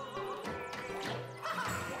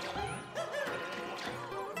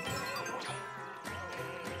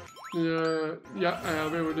 Yeah, I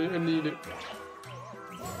have everything I need it.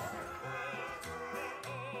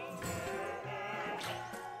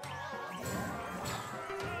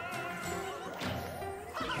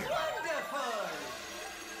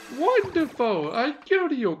 Wonderful! I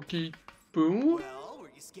killed you, Kibo. Well, were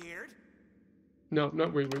you scared? No,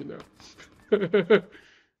 not really now.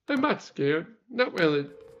 I'm not scared. Not really.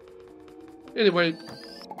 Anyway.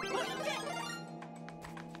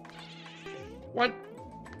 What?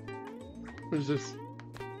 What is this?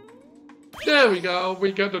 There we go.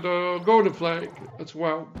 We got the golden flag as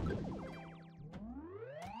well.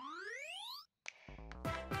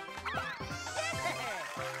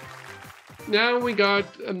 Now we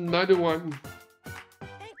got another one.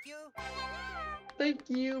 Thank you. Thank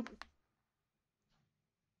you.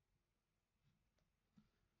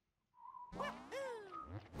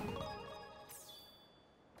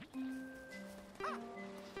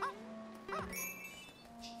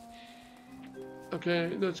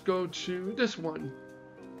 Okay, let's go to this one.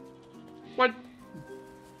 What?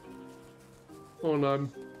 Hold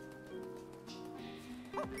on.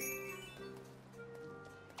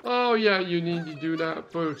 Oh yeah, you need to do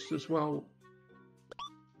that first as well.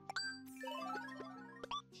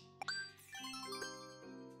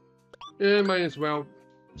 Yeah, might as well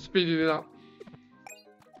speed it up.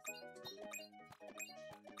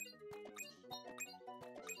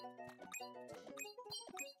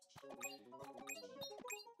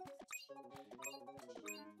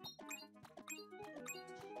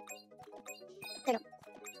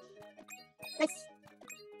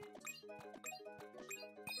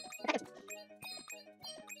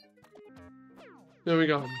 There we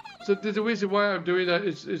go. So the reason why I'm doing that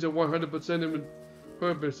is a 100% of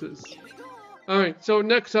purposes. Alright, so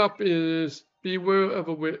next up is Beware of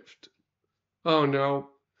a Rift. Oh no.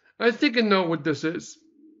 I think I know what this is.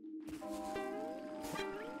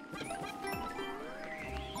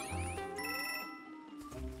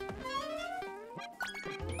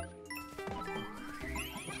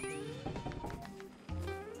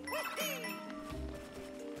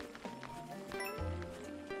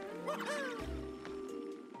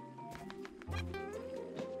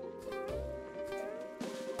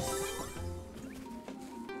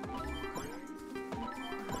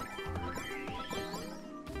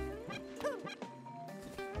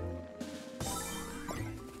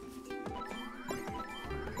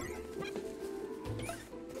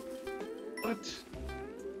 What?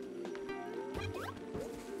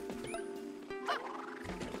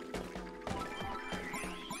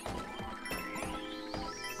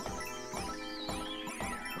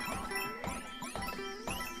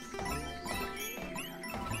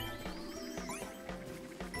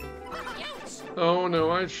 Oh no,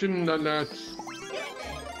 I shouldn't have done that.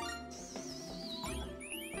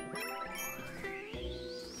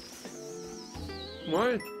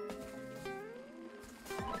 What?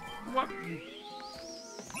 What?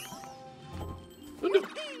 Oh, no.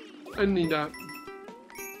 I need that.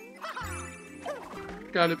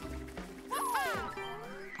 Got it.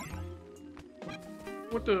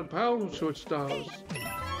 What the power switch does?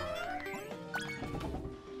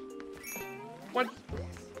 What?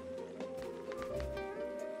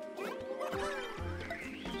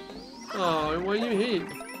 Oh, why you hate?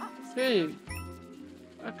 Hey,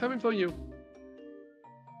 I'm coming for you.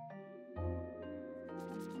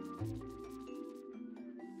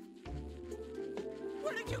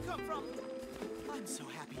 Where did you come from? I'm so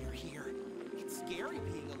happy you're here. It's scary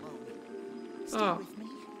being alone. Stay Ah. with me.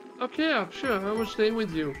 Okay, I'm sure. I will stay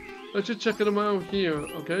with you. Let's just check them out here,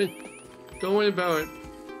 okay? Don't worry about it.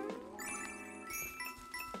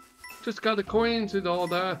 Just got the coins and all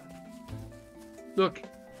that. Look,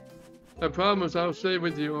 I promise I'll stay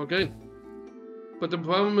with you, okay? But the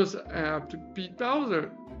problem is I have to beat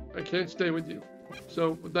Bowser. I can't stay with you.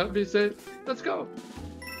 So, with that being said, let's go.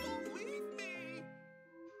 Don't leave me.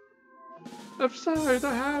 I'm sorry,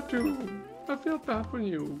 I had to. I feel bad for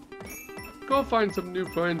you. Go find some new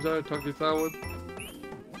friends I'll talk this out with.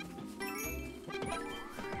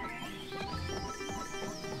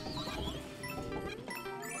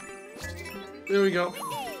 There we go.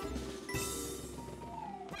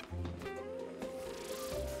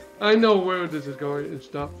 I know where this is going and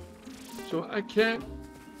stuff. So I can't.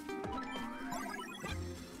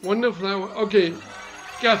 Wonderful. Okay,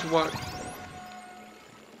 guess what?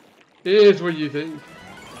 Here's what you think.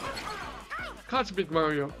 Cosmic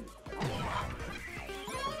Mario.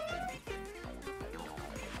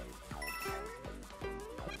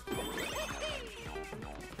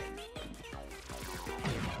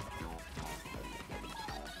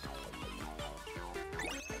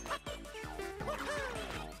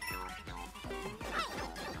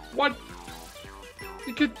 What?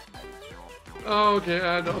 You could... Oh, okay,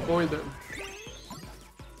 I had to avoid them.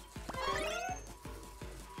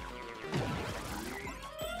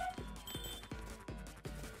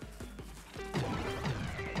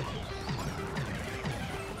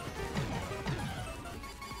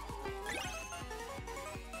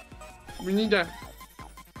 We need that.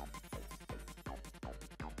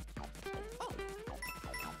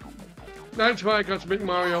 That's why I got to make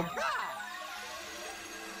Mario.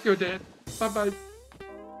 You're dead. Bye-bye.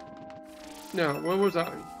 Now, where was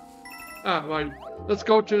I? Ah, right. Let's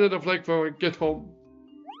go to the flamethrower and get home.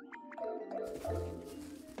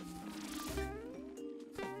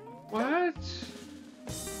 What?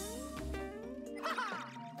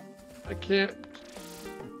 I can't.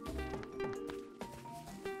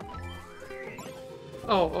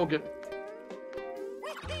 Oh, okay.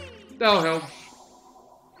 That'll help.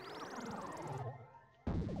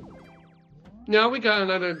 Now we got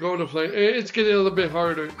another goal to play. It's getting a little bit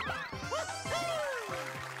harder.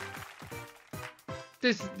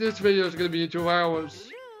 This video is gonna be 2 hours.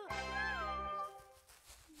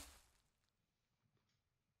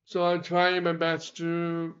 So I'm trying my best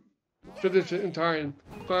to finish it in time,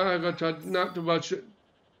 but I'm gonna try not to rush it.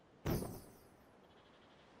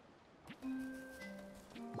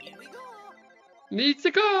 Needs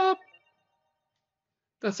the cup!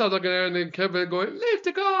 That sounds like an Aaron and Kevin going, leave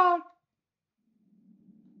the cup!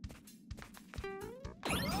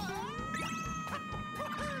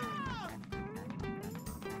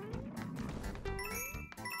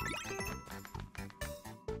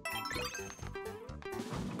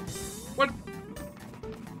 What?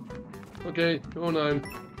 Okay, hold on.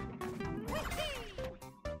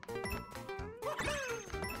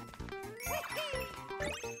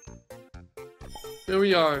 Here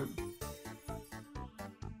we are.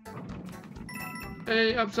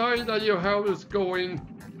 Hey, I'm sorry that your house is going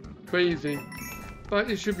crazy, but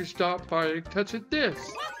it should be stopped by touching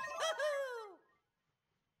this.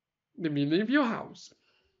 Let me leave your house.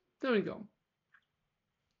 There we go.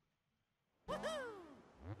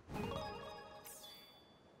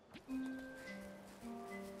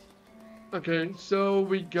 Okay, so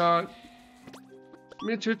we got.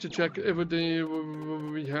 Make sure to check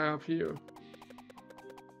everything we have here.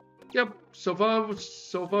 Yep, so far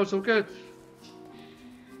so good.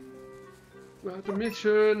 We have to make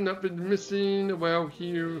sure nothing missing around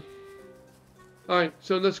here. Alright,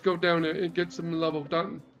 so let's go down there and get some level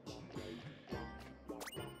done.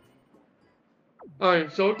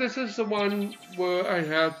 Alright, so this is the one where I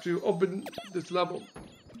have to open this level.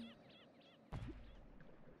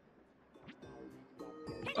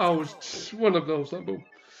 Oh, it's one of those levels.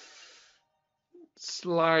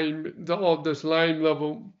 Slime, the slime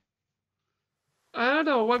level. I don't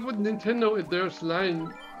know, why would Nintendo if their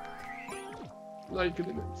slime like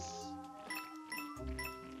this?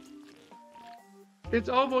 It's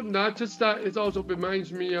almost not just that, it also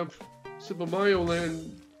reminds me of Super Mario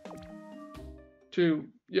Land 2.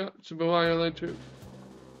 Yeah, Super Mario Land 2.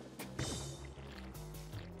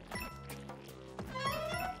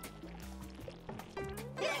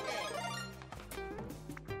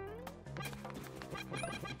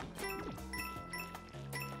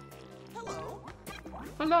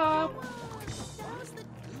 Hello. How's the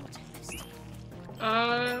goo taste?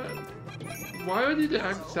 Why did you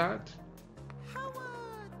ask that?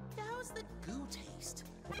 How's the goo taste?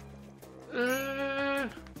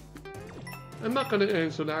 I'm not gonna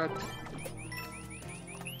answer that.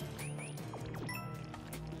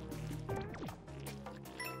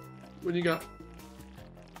 What do you got?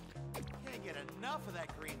 Can't get enough of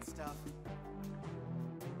that green stuff.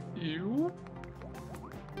 You?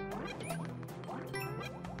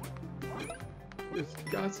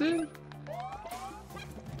 Disgusting?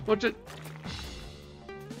 Watch it.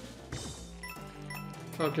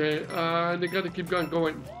 Okay, they gotta keep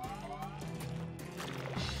going.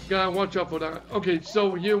 Gotta watch out for that. Okay,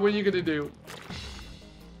 so here, what are you gonna do?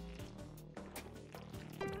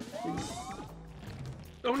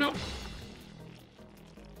 Oh no!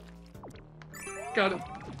 Got him.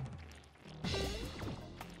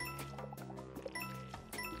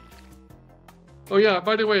 Oh yeah,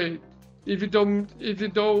 by the way, if you don't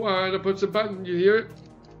push the button, you hear it?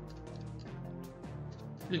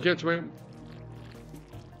 You can't swim.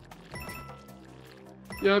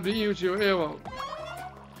 You have to use your arrow.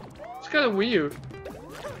 It's kind of weird.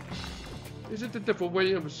 Is it a different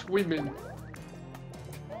way of swimming?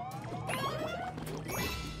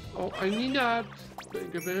 Oh, I need that.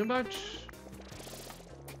 Thank you very much.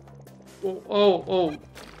 Oh.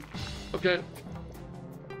 Okay.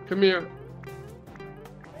 Come here.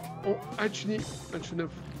 Oh, actually, I should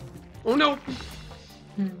have. Oh no!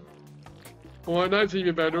 Oh, that's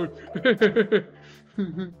even better.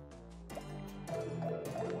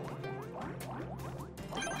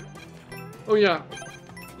 Oh yeah.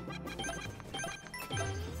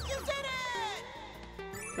 You did it!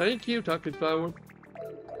 Thank you, Talking Flower.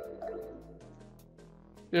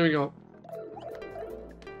 There we go.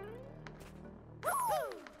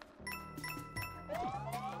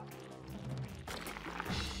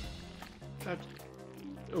 That's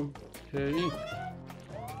okay.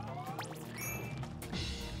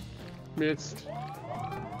 Missed.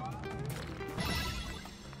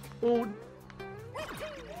 Oh.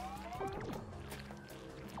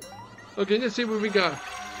 Okay, let's see what we got.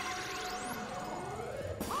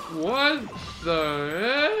 What the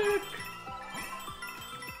heck?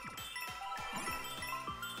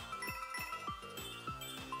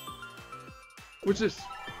 What's this?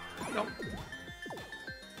 No.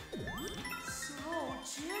 So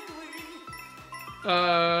gently.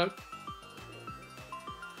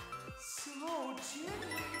 So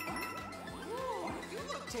gently. Ooh, you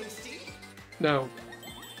look tasty. No.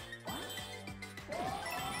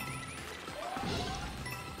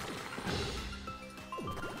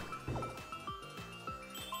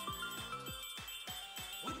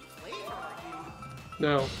 What flavor are you?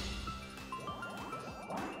 No.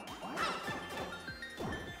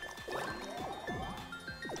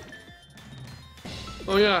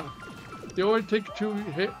 Oh yeah, you only take 2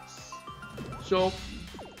 hits, so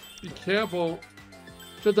be careful,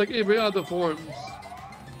 just like every other forms.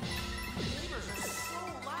 Flavors are so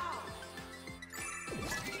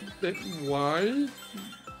loud. Why?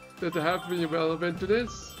 Does it have to be relevant to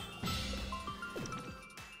this?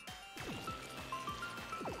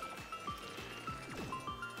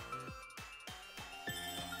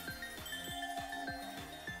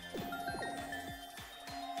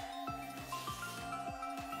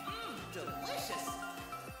 Delicious.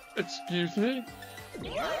 Excuse me?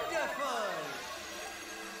 Wonderful.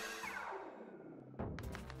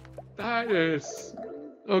 That is...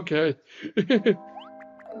 okay.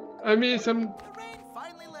 I mean, some... The rain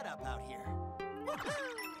finally let up out here.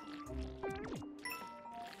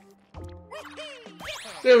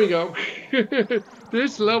 There we go.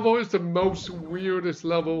 This level is the most weirdest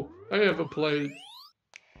level I ever played.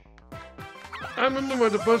 I remember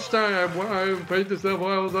the first time I played this level,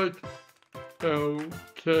 I was like,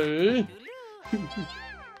 okay.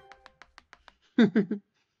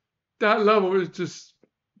 That level is just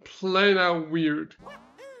plain out weird.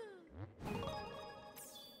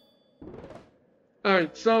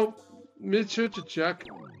 Alright, so make sure to check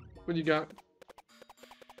what you got.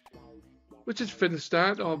 We just finished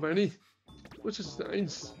that already, which is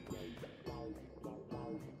nice.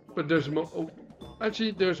 But there's more. Oh,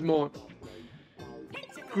 actually, there's more.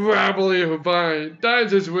 Gravelly Vine. That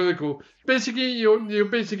is just really cool. Basically, you're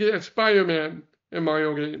basically a Spider-Man in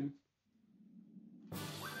Mario game.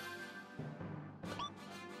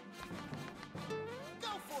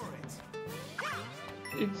 Go for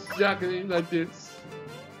it. Exactly like this.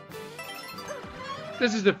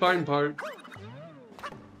 This is the fine part.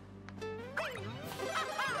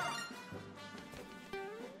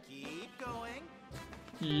 Keep going.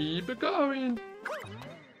 Keep it going.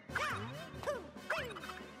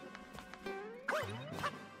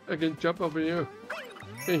 I can jump over here.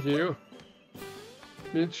 Thank you.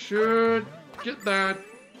 Make sure get that.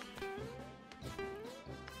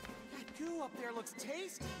 That goo up there looks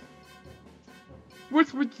tasty.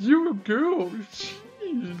 What's with you, girl?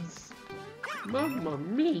 Jeez. Mamma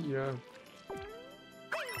mia.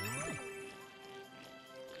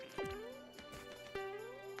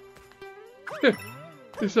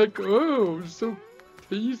 It's like, oh, so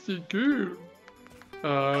tasty goo.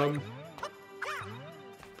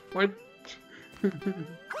 What?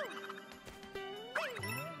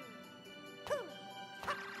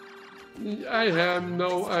 I have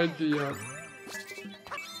no idea.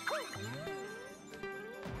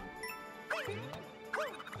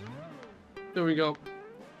 There we go.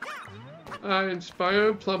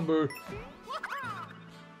 Inspired plumber.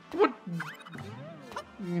 What?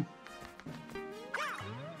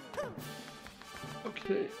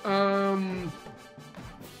 Okay,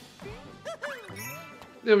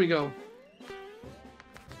 there we go.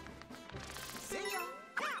 See ya.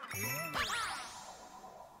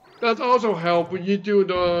 That also helps when you do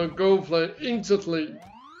the gold flame instantly.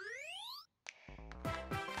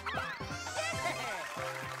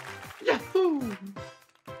 Yahoo!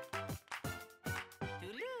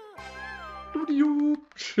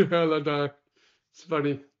 I love that. It's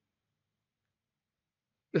funny.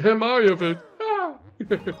 Mario fit. Ah!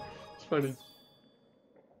 It's funny.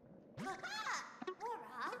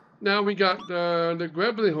 Now we got the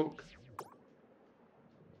grappling hook.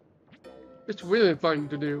 It's really fun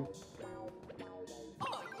to do.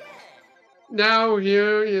 Now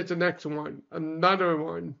here is the next one. Another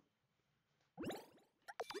one.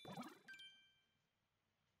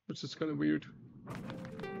 Which is kind of weird.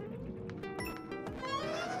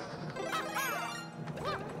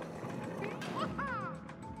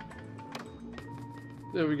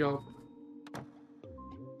 There we go.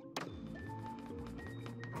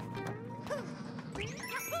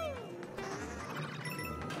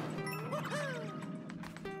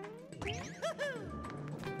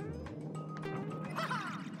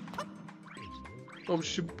 Oh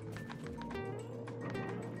shoot.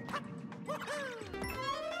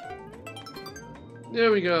 There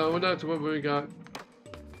we go. Well, that's what we got.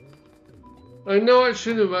 I know I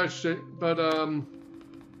shouldn't have rushed it, but oh.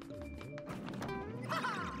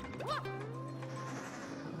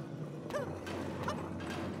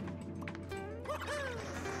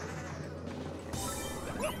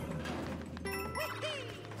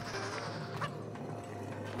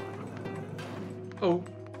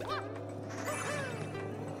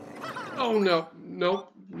 Oh no,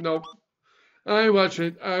 nope, nope. I watch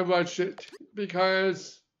it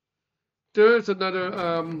because there's another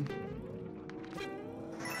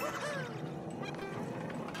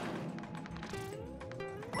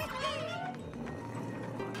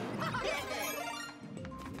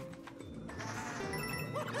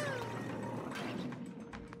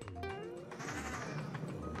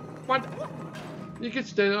what? You can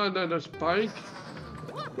stand on a spike?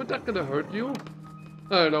 What's that gonna hurt you?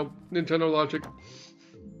 I don't know, Nintendo logic.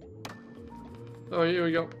 Oh, here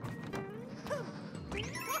we go.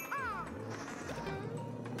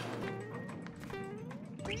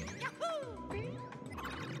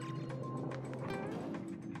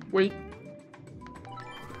 Wait.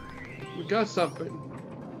 We got something.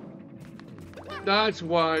 That's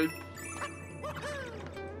why.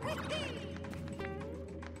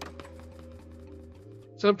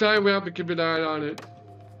 Sometimes we have to keep an eye on it.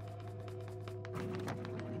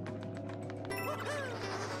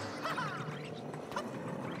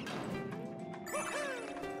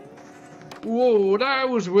 Whoa, that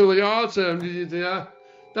was really awesome. Did you see that?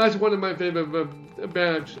 That's one of my favorite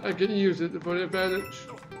badges. I can use it for the advantage.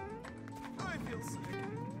 I feel sick.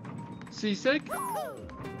 Seasick?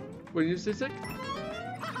 When you say sick?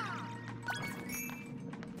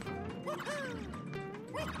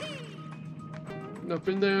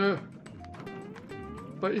 Nothing there.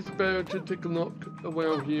 But it's better to take a look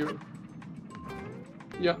around here.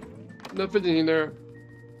 Yeah, nothing in there.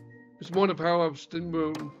 It's more the power-ups than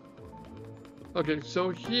room. Okay,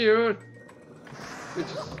 so here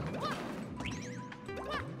it's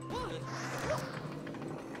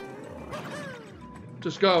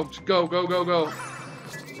just go, go, go, go, go.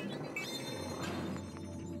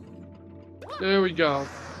 There we go.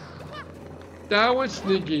 That was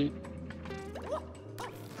sneaky.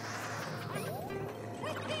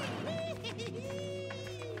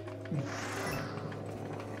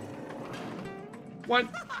 What?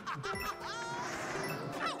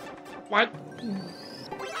 What?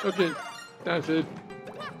 Okay, that's it.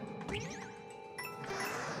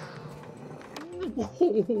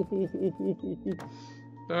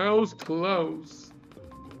 That was close.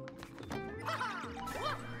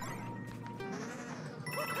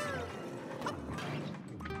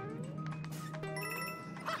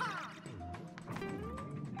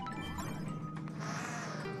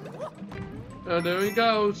 Oh, there he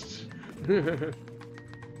goes.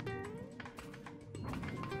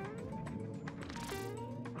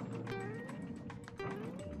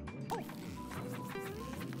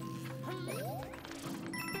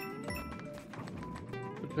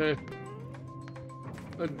 Okay.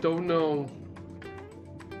 I don't know.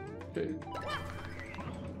 Okay.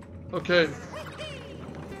 Okay.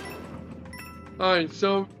 Alright,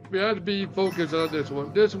 so we have to be focused on this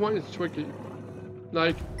one. This one is tricky.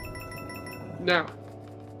 Like, now.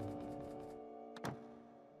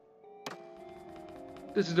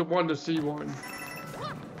 This is the one to see one.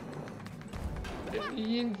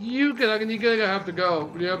 You're gonna have to go.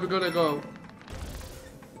 You're gonna go.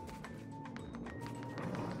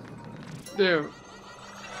 There.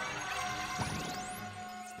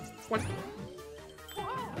 What?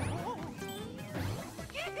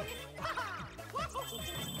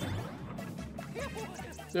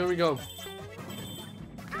 There we go.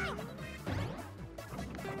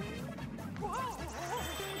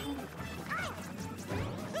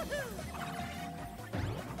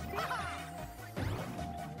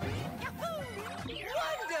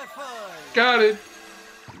 Got it.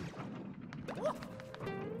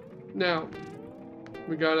 Now,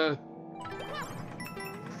 we gotta...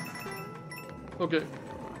 Okay.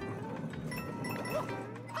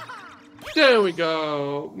 There we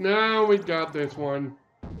go. Now we got this one.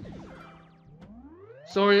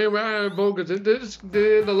 So here we're at focus.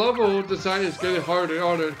 The level design is getting harder and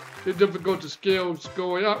harder. The difficulty scale's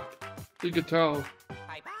going up. You can tell.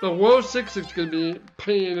 The World 6 is gonna be a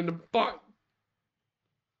pain in the butt.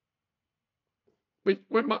 Wait,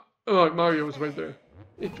 where oh, Mario was right there.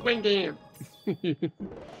 It's right there.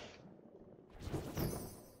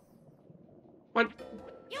 What?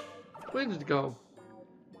 Where did it go?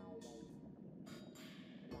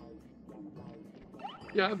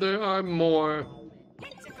 Yeah, there are more.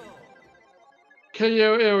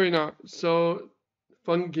 KO Arena. So,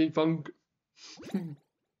 Fungi.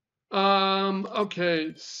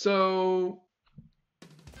 Okay, so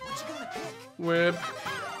What you gonna pick? whip.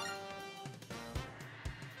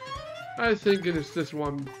 I think it is this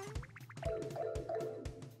one.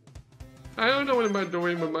 I don't know what am I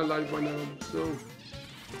doing with my life right now, so.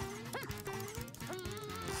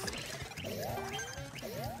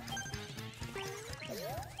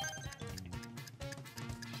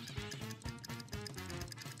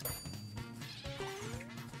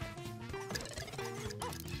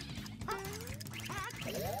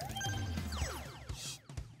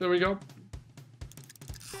 There we go.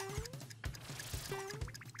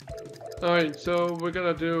 Alright, so we're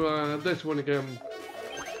gonna do this one again.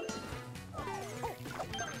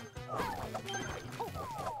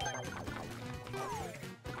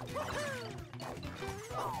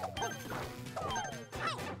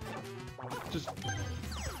 Just...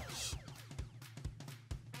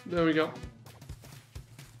 There we go.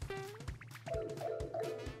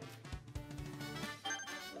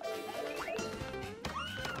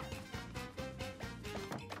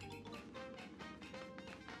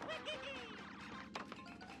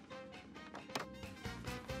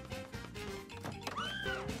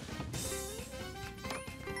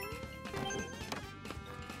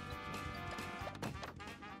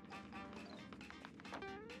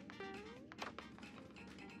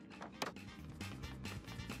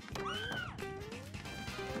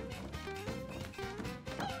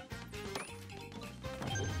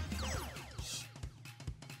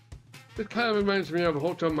 It kind of reminds me of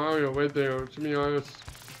Hotel Mario right there, to be honest.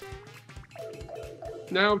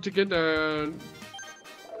 Now to get the...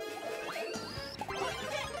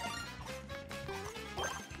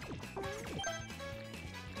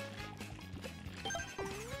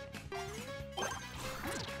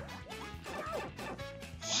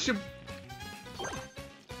 Ship.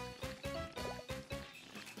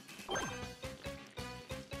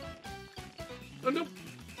 Oh no!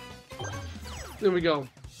 There we go.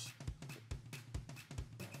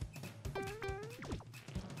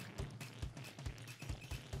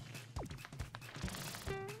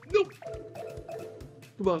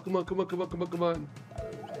 Come on, come on, come on, come on, come on, come on.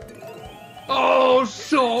 Oh,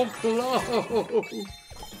 so close!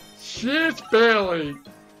 Just barely.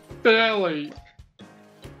 Barely.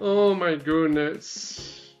 Oh my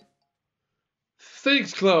goodness.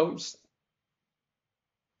 Things closed.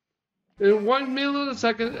 In 1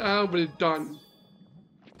 millisecond, I'll be done.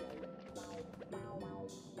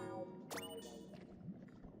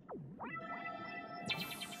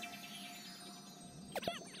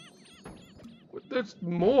 There's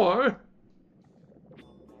more.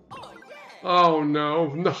 Oh no,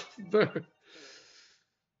 no.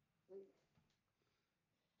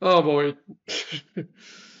 Oh boy.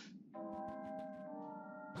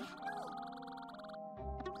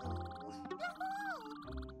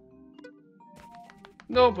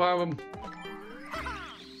 No problem.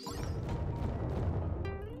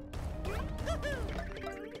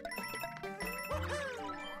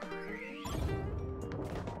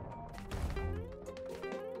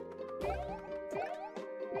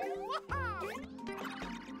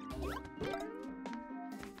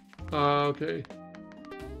 Okay.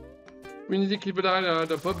 We need to keep an eye on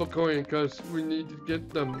the purple coin because we need to get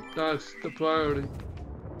them. That's the priority.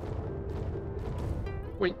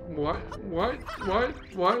 Wait, what? What? What?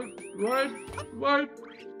 What? What? What?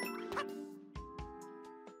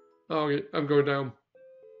 Okay, I'm going down.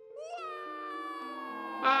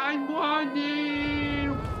 I want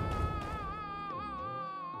you!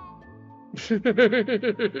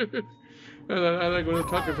 I like when the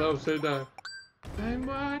talkers all say that. I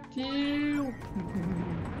want you!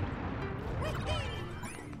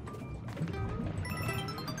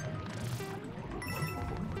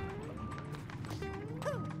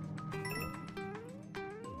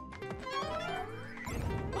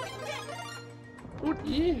 What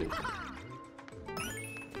is?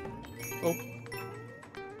 Oh.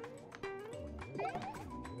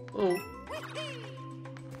 Oh.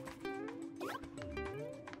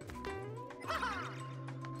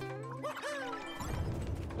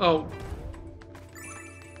 Oh.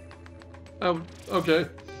 Oh, okay.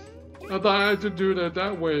 I thought I had to do that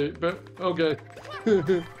that way, but okay.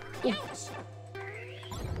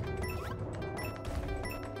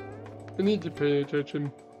 I need to pay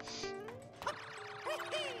attention.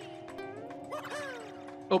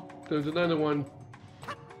 Oh, there's another one.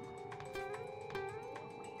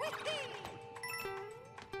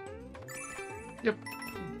 Yep.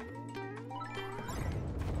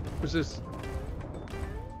 What's this?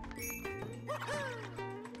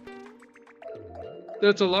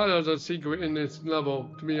 There's a lot of the secret in this level,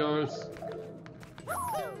 to be honest.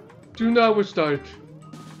 Do not restart.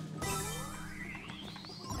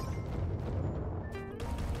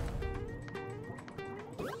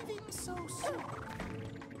 Leaving so soon.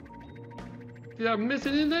 Did I miss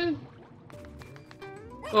anything?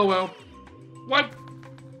 Oh well. What?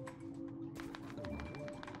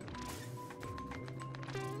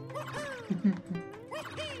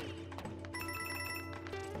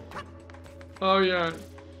 Oh yeah.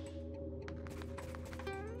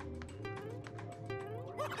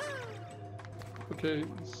 Okay,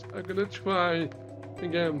 I'm gonna try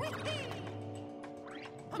again.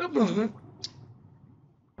 No problem.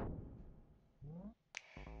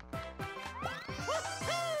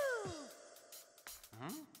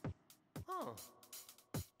 Oh.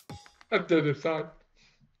 I've done this time.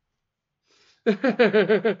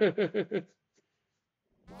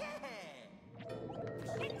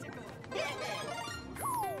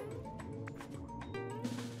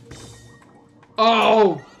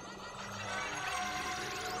 Oh!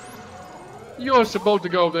 You're supposed to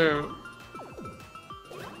go there. What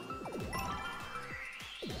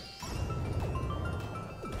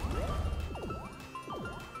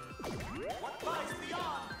lies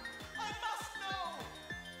beyond? I must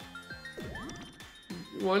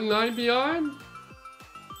know. One line beyond?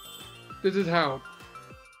 This is how.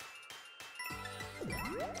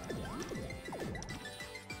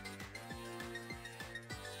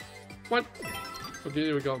 What? Okay,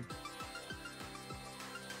 here we go.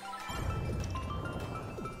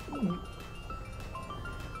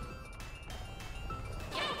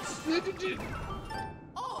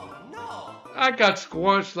 Oh no! I got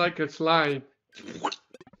squashed like a slime.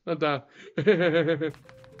 Not that.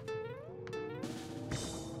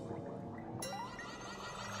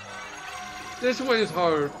 This one is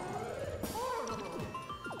hard.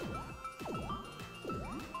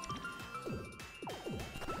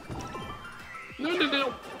 No, no,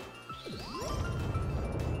 no.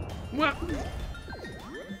 What? What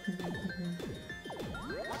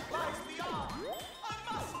lies beyond? I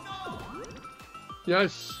must know.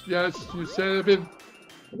 Yes, yes, you said it.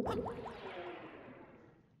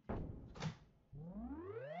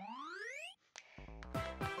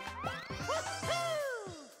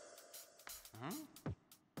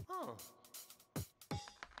 Oh.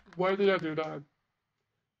 Why did I do that?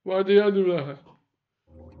 Why did I do that?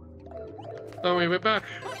 Oh wait, we're back.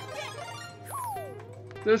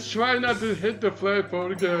 Let's try not to hit the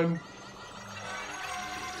flagpole again.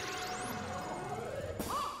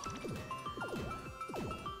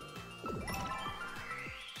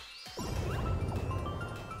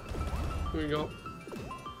 Here we go.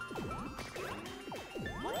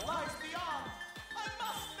 What lies beyond? I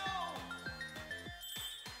must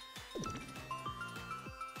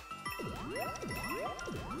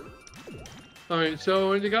know. Alright,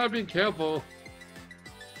 so you gotta be careful.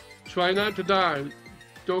 Try not to die.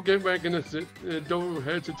 Don't get recognized. Don't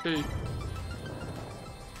hesitate.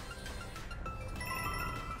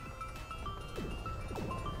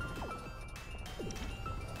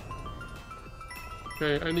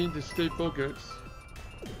 Okay, I need to stay focused.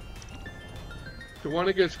 Don't want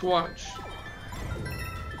to get squashed.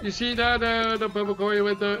 You see that the purple coin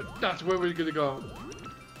with the? That's where we're gonna go.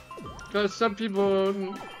 Because some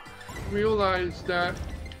people realize that.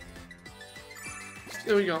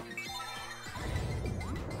 There we go.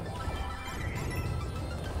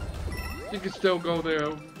 You can still go there,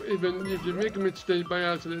 even if you make a mistake by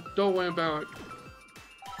accident. Don't worry about it.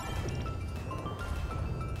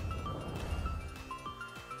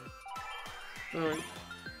 All right.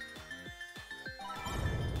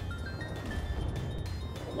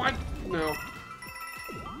 What? No.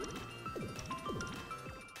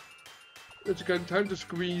 It's got time to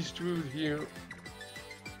squeeze through here.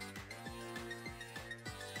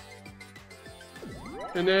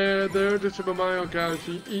 And there the Super Mario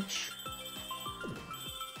Galaxy each.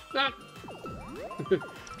 That.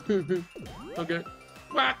 Okay.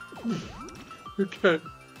 What? Okay.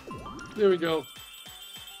 There we go.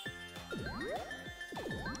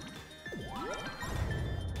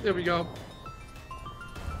 There we go.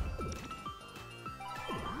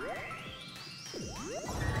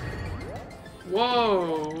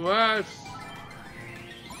 Whoa, that's...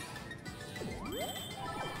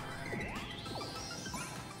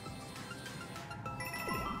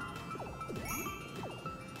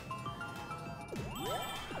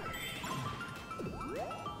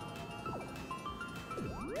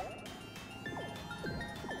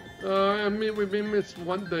 I mean, we missed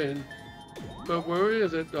one thing. But where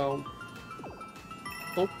is it though?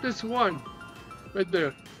 Oh, this one. Right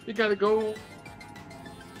there. You gotta go.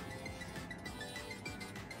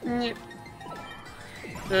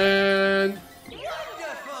 And...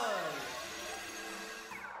 Wonderful!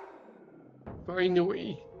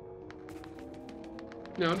 Finally.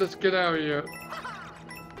 Now let's get out of here.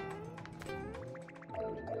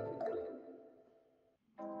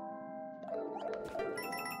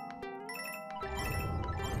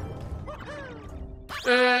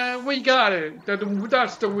 We got it.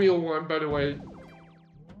 That's the real one, by the way.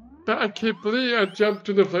 But I can't believe I jumped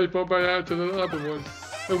to the playboy by out to the other one.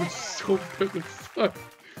 I was so pissed.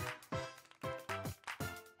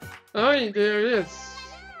 Alright, there it is.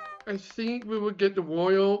 I think we will get the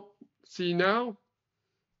royal sea now.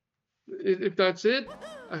 If that's it,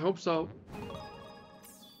 I hope so.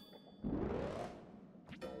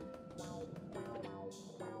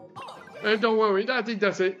 And don't worry, I think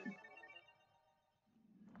that's it.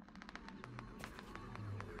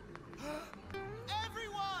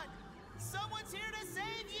 Everyone! Someone's here to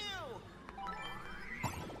save you!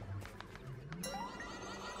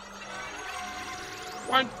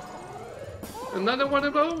 What? Another one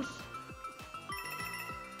of those?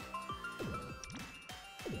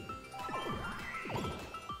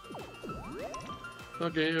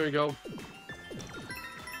 Okay, here we go.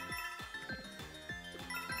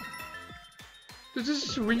 This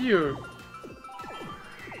is weird.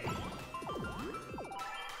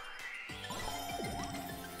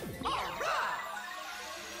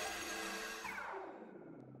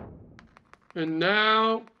 And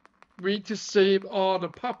now we need to save all the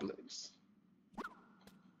publics.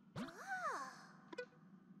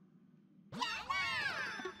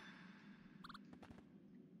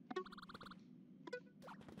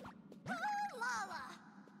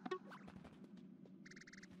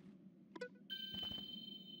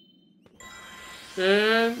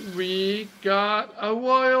 And we got a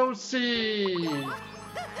royal seed.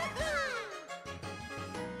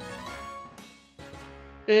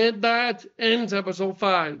 And that ends episode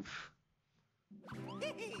 5.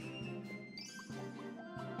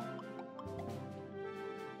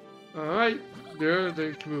 Alright, there's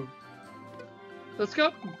the crew. Let's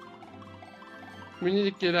go. We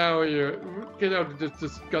need to get out of here. Get out of this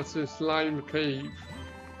disgusting slime cave.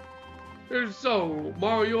 And so,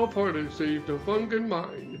 Mario Party saved the Fungi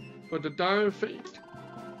Mines from the dire fate.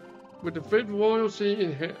 With the 5th royalty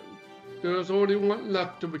in hand, there is only one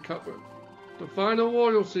left to recover. The final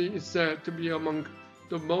royalty is said to be among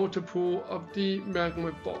the multiple of the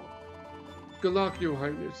magma ball. Good luck, Your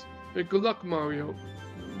Highness, and good luck, Mario.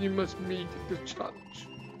 You must meet the challenge.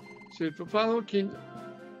 Save the final kingdom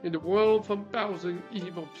in the world from Bowser's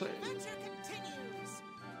evil plans.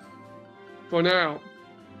 For now.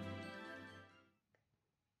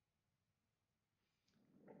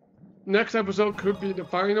 Next episode could be the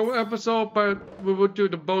final episode, but we will do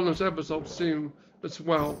the bonus episode soon as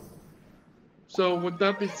well. So with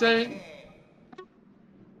that being said,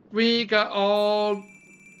 we got all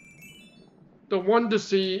the Wonder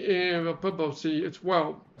Sea and the Purple Sea as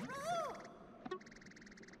well.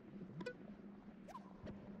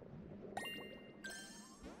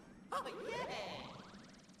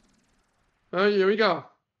 Here we go.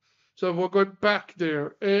 So we'll go back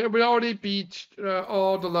there. And we already beat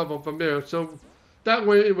all the level from there. So that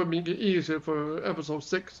way it would make it easier for episode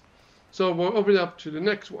 6. So we'll open up to the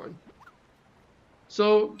next one.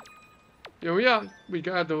 So here we are. We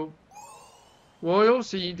got the royal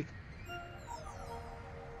seed.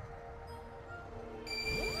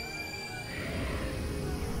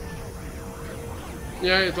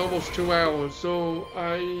 Yeah, it's almost 2 hours. So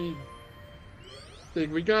I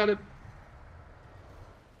think we got it.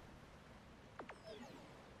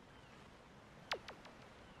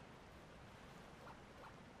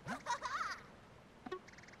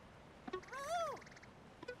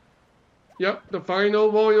 Yep, the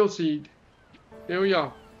final royal seed. Here we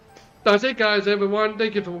are. That's it, guys, everyone.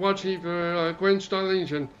 Thank you for watching for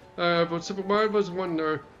GrandStarLegion, for Super Mario Bros.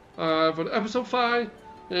 Wonder, for episode 5.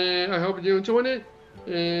 And I hope you enjoyed it.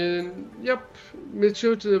 And yep, make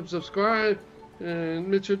sure to subscribe and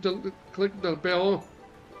make sure to click the bell.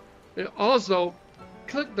 And also,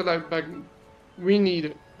 click the like button. We need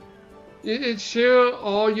it. And share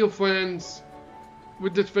all your friends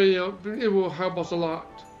with this video. It will help us a lot.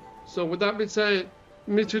 So with that being said,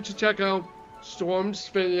 make sure to check out Storm's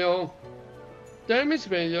video, Dammy's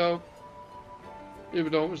video, even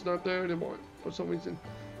though it's not there anymore for some reason.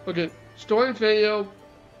 Okay, Storm's video,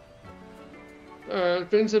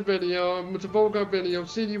 Vincent video, Mr. Volga video,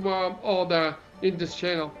 CD-ROM, all that in this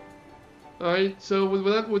channel. Alright, so with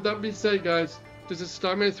that being said, guys, this is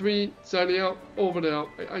Starman3 signing out over there.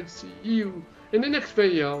 I see you in the next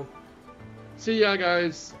video. See ya,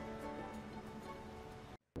 guys.